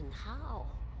forgotten how.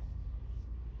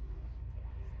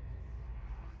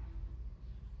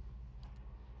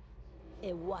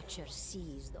 A watcher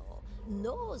sees, though,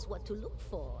 knows what to look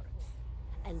for.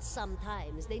 And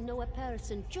sometimes they know a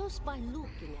person just by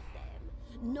looking at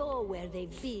them, know where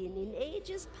they've been in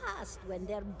ages past when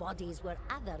their bodies were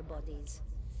other bodies.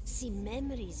 See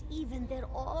memories even their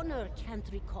owner can't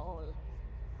recall.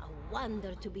 A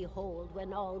wonder to behold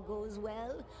when all goes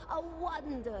well, a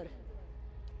wonder.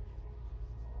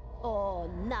 Oh,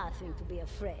 nothing to be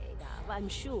afraid of, I'm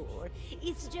sure.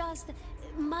 It's just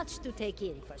much to take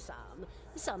in for some.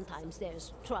 Sometimes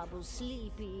there's trouble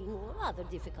sleeping or other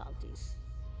difficulties.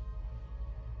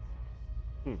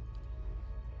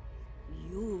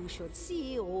 You should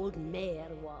see old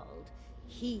Mayorwald.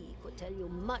 He could tell you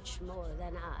much more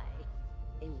than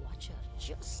I. A watcher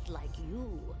just like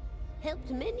you. Helped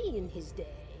many in his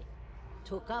day.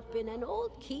 Took up in an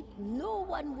old keep no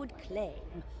one would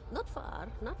claim. Not far,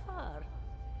 not far.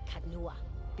 Kadnua,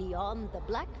 beyond the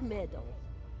Black Meadow.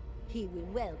 He will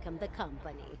welcome the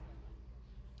company.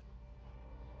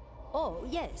 Oh,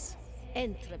 yes.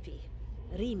 Entropy.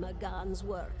 Rimagan's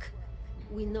work.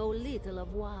 We know little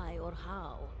of why or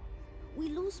how. We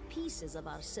lose pieces of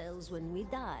ourselves when we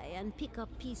die, and pick up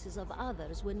pieces of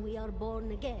others when we are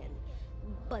born again.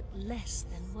 But less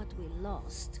than what we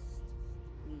lost.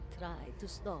 We tried to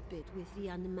stop it with the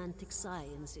animantic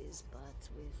sciences, but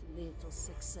with little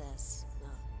success.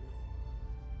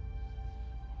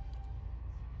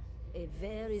 A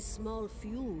very small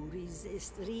few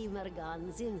resist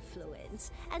Rimergan's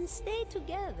influence and stay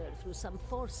together through some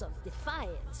force of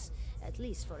defiance, at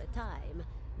least for a time.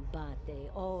 But they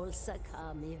all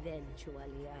succumb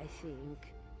eventually, I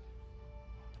think.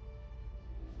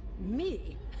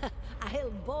 Me?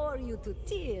 I'll bore you to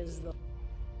tears, though.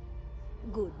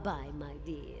 Goodbye, my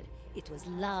dear. It was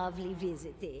lovely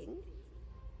visiting.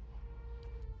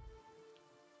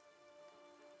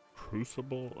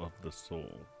 Crucible of the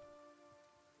Soul.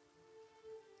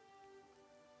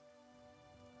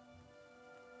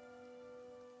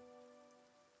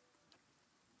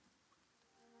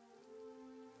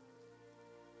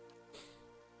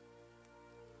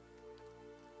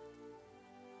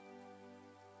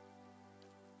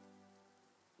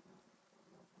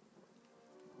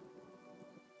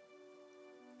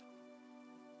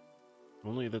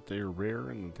 Only that they are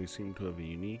rare and that they seem to have a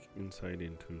unique insight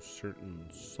into certain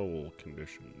soul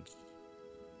conditions,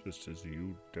 just as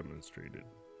you demonstrated.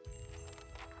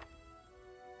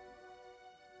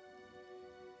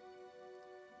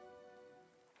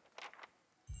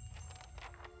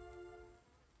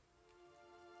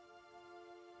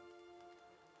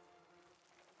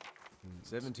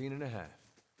 $17.50.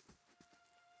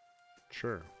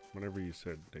 Sure, whatever you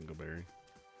said, Dingleberry.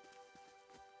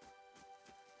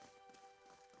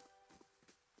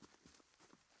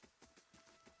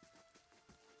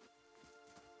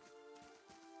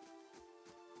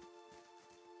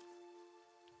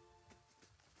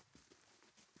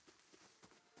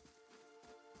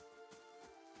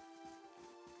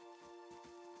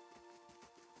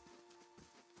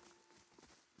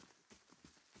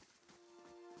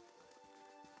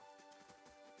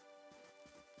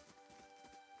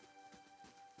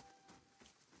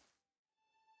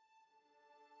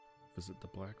 Visit the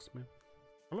blacksmith.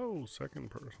 Hello,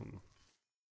 second person.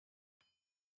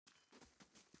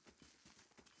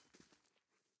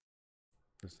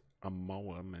 This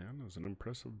Amawa man is an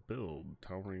impressive build.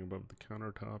 Towering above the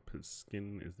countertop, his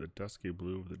skin is the dusky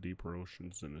blue of the deeper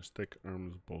oceans, and his thick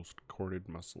arms boast corded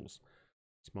muscles.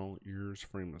 Small ears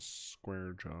frame a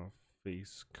square jaw,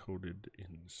 face coated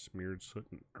in smeared soot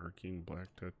and arcing black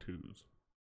tattoos.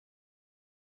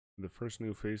 The first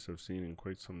new face I've seen in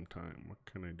quite some time. What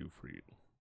can I do for you?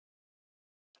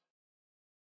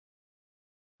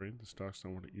 Right, the stock's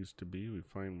not what it used to be. We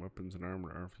find weapons and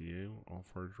armor RFEA, all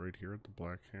forged right here at the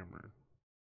Black Hammer.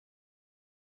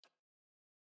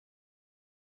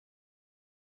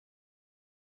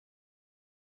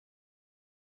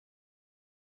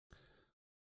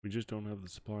 We just don't have the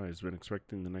supplies. Been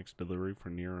expecting the next delivery for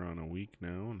near on a week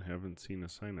now and haven't seen a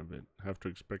sign of it. Have to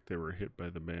expect they were hit by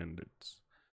the bandits.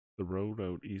 The road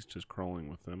out east is crawling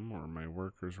with them, or my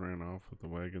workers ran off with the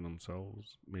wagon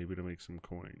themselves, maybe to make some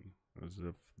coin, as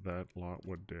if that lot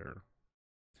would dare.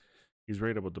 He's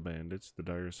right about the bandits. The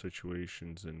dire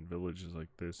situations in villages like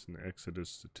this and the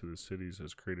exodus to the cities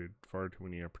has created far too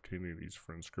many opportunities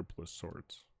for unscrupulous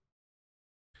sorts.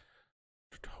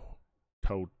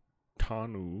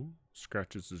 Tautanu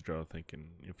scratches his jaw thinking,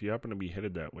 if you happen to be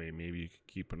headed that way, maybe you could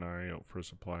keep an eye out for a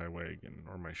supply wagon,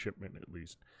 or my shipment at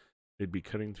least. They'd be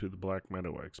cutting through the Black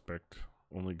Meadow, I expect.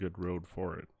 Only good road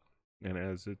for it. And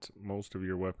as it's most of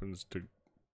our weapons to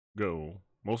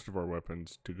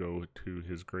go to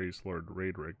His Grace Lord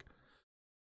Raedric,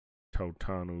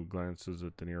 Tautanu glances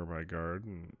at the nearby guard,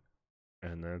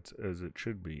 and that's as it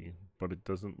should be, but it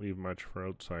doesn't leave much for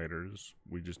outsiders.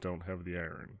 We just don't have the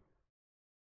iron.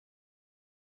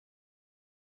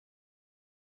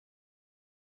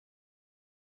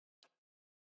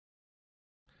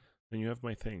 Then you have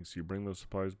my thanks. You bring those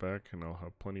supplies back and I'll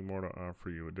have plenty more to offer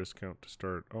you. A discount to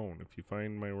start. Oh, and if you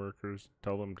find my workers,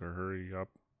 tell them to hurry up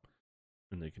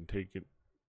and they can take it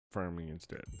farming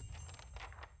instead.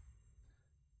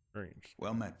 Arranged.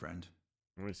 Well met, friend.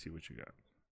 Let me see what you got.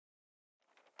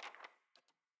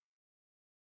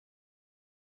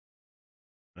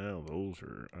 Well, those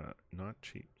are not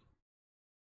cheap.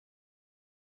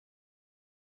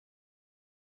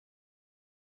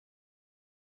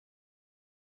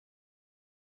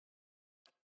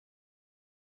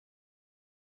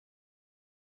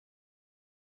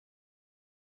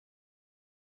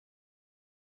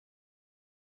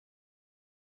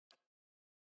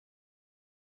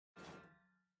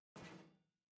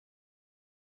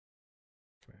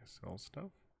 Can I sell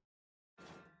stuff?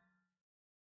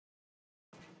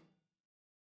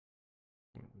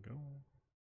 There we go.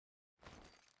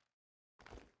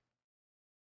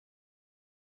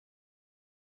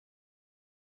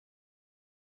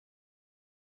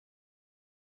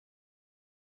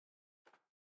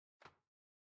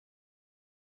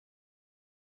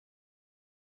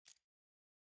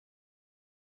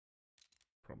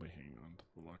 Probably hang on to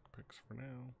the luck picks for now.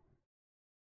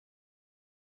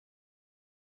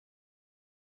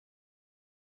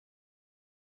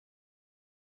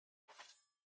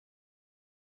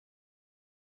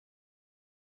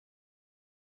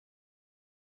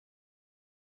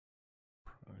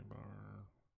 Pry bar,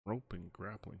 rope and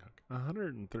grappling hook.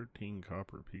 113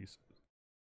 copper pieces.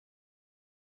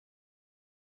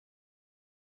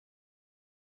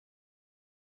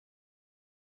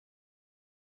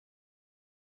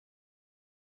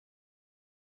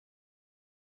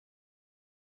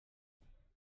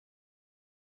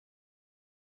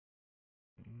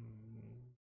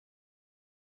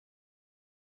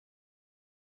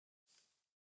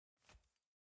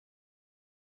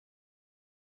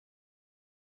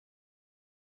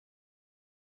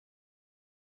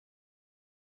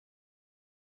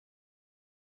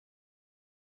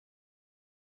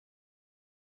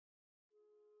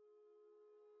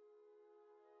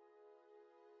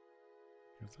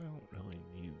 Because I don't really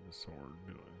need the sword,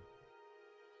 do I?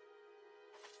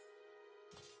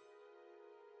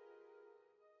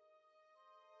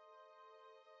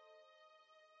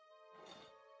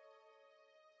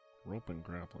 Rope and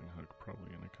grappling hook probably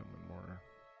going to come in more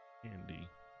handy.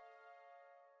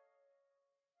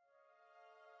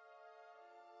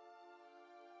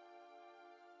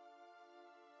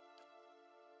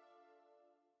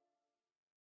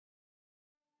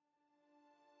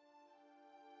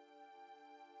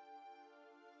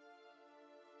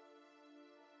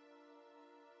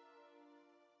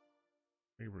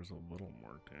 Favors a little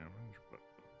more damage, but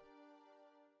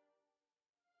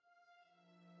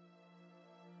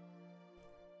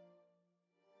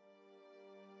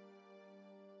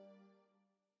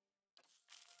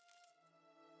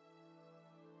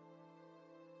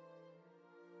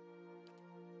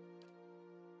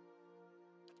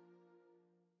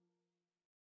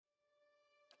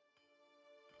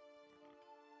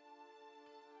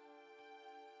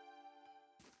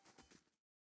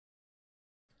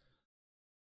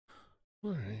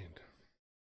all right.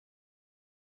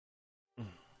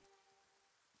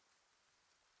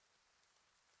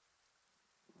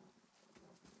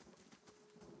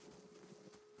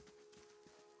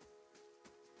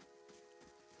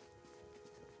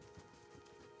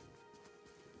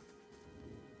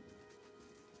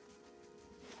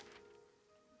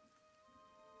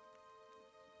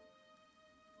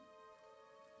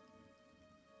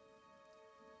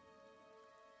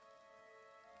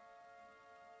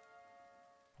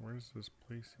 Where's this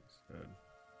place he said?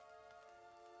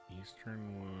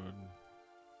 Easternwood.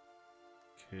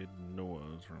 Kid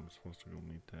Noah's where I'm supposed to go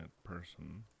meet that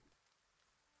person.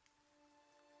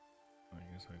 I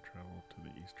guess I travel to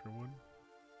the Easternwood.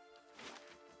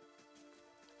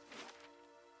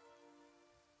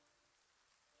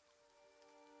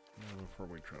 Now before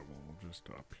we travel, we'll just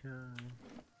stop here.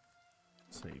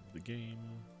 Save the game.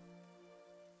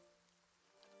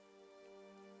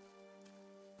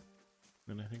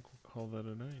 And I think we'll call that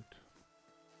a night.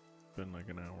 Been like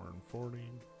an hour and 40.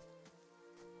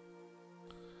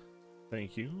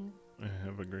 Thank you.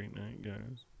 Have a great night,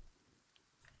 guys.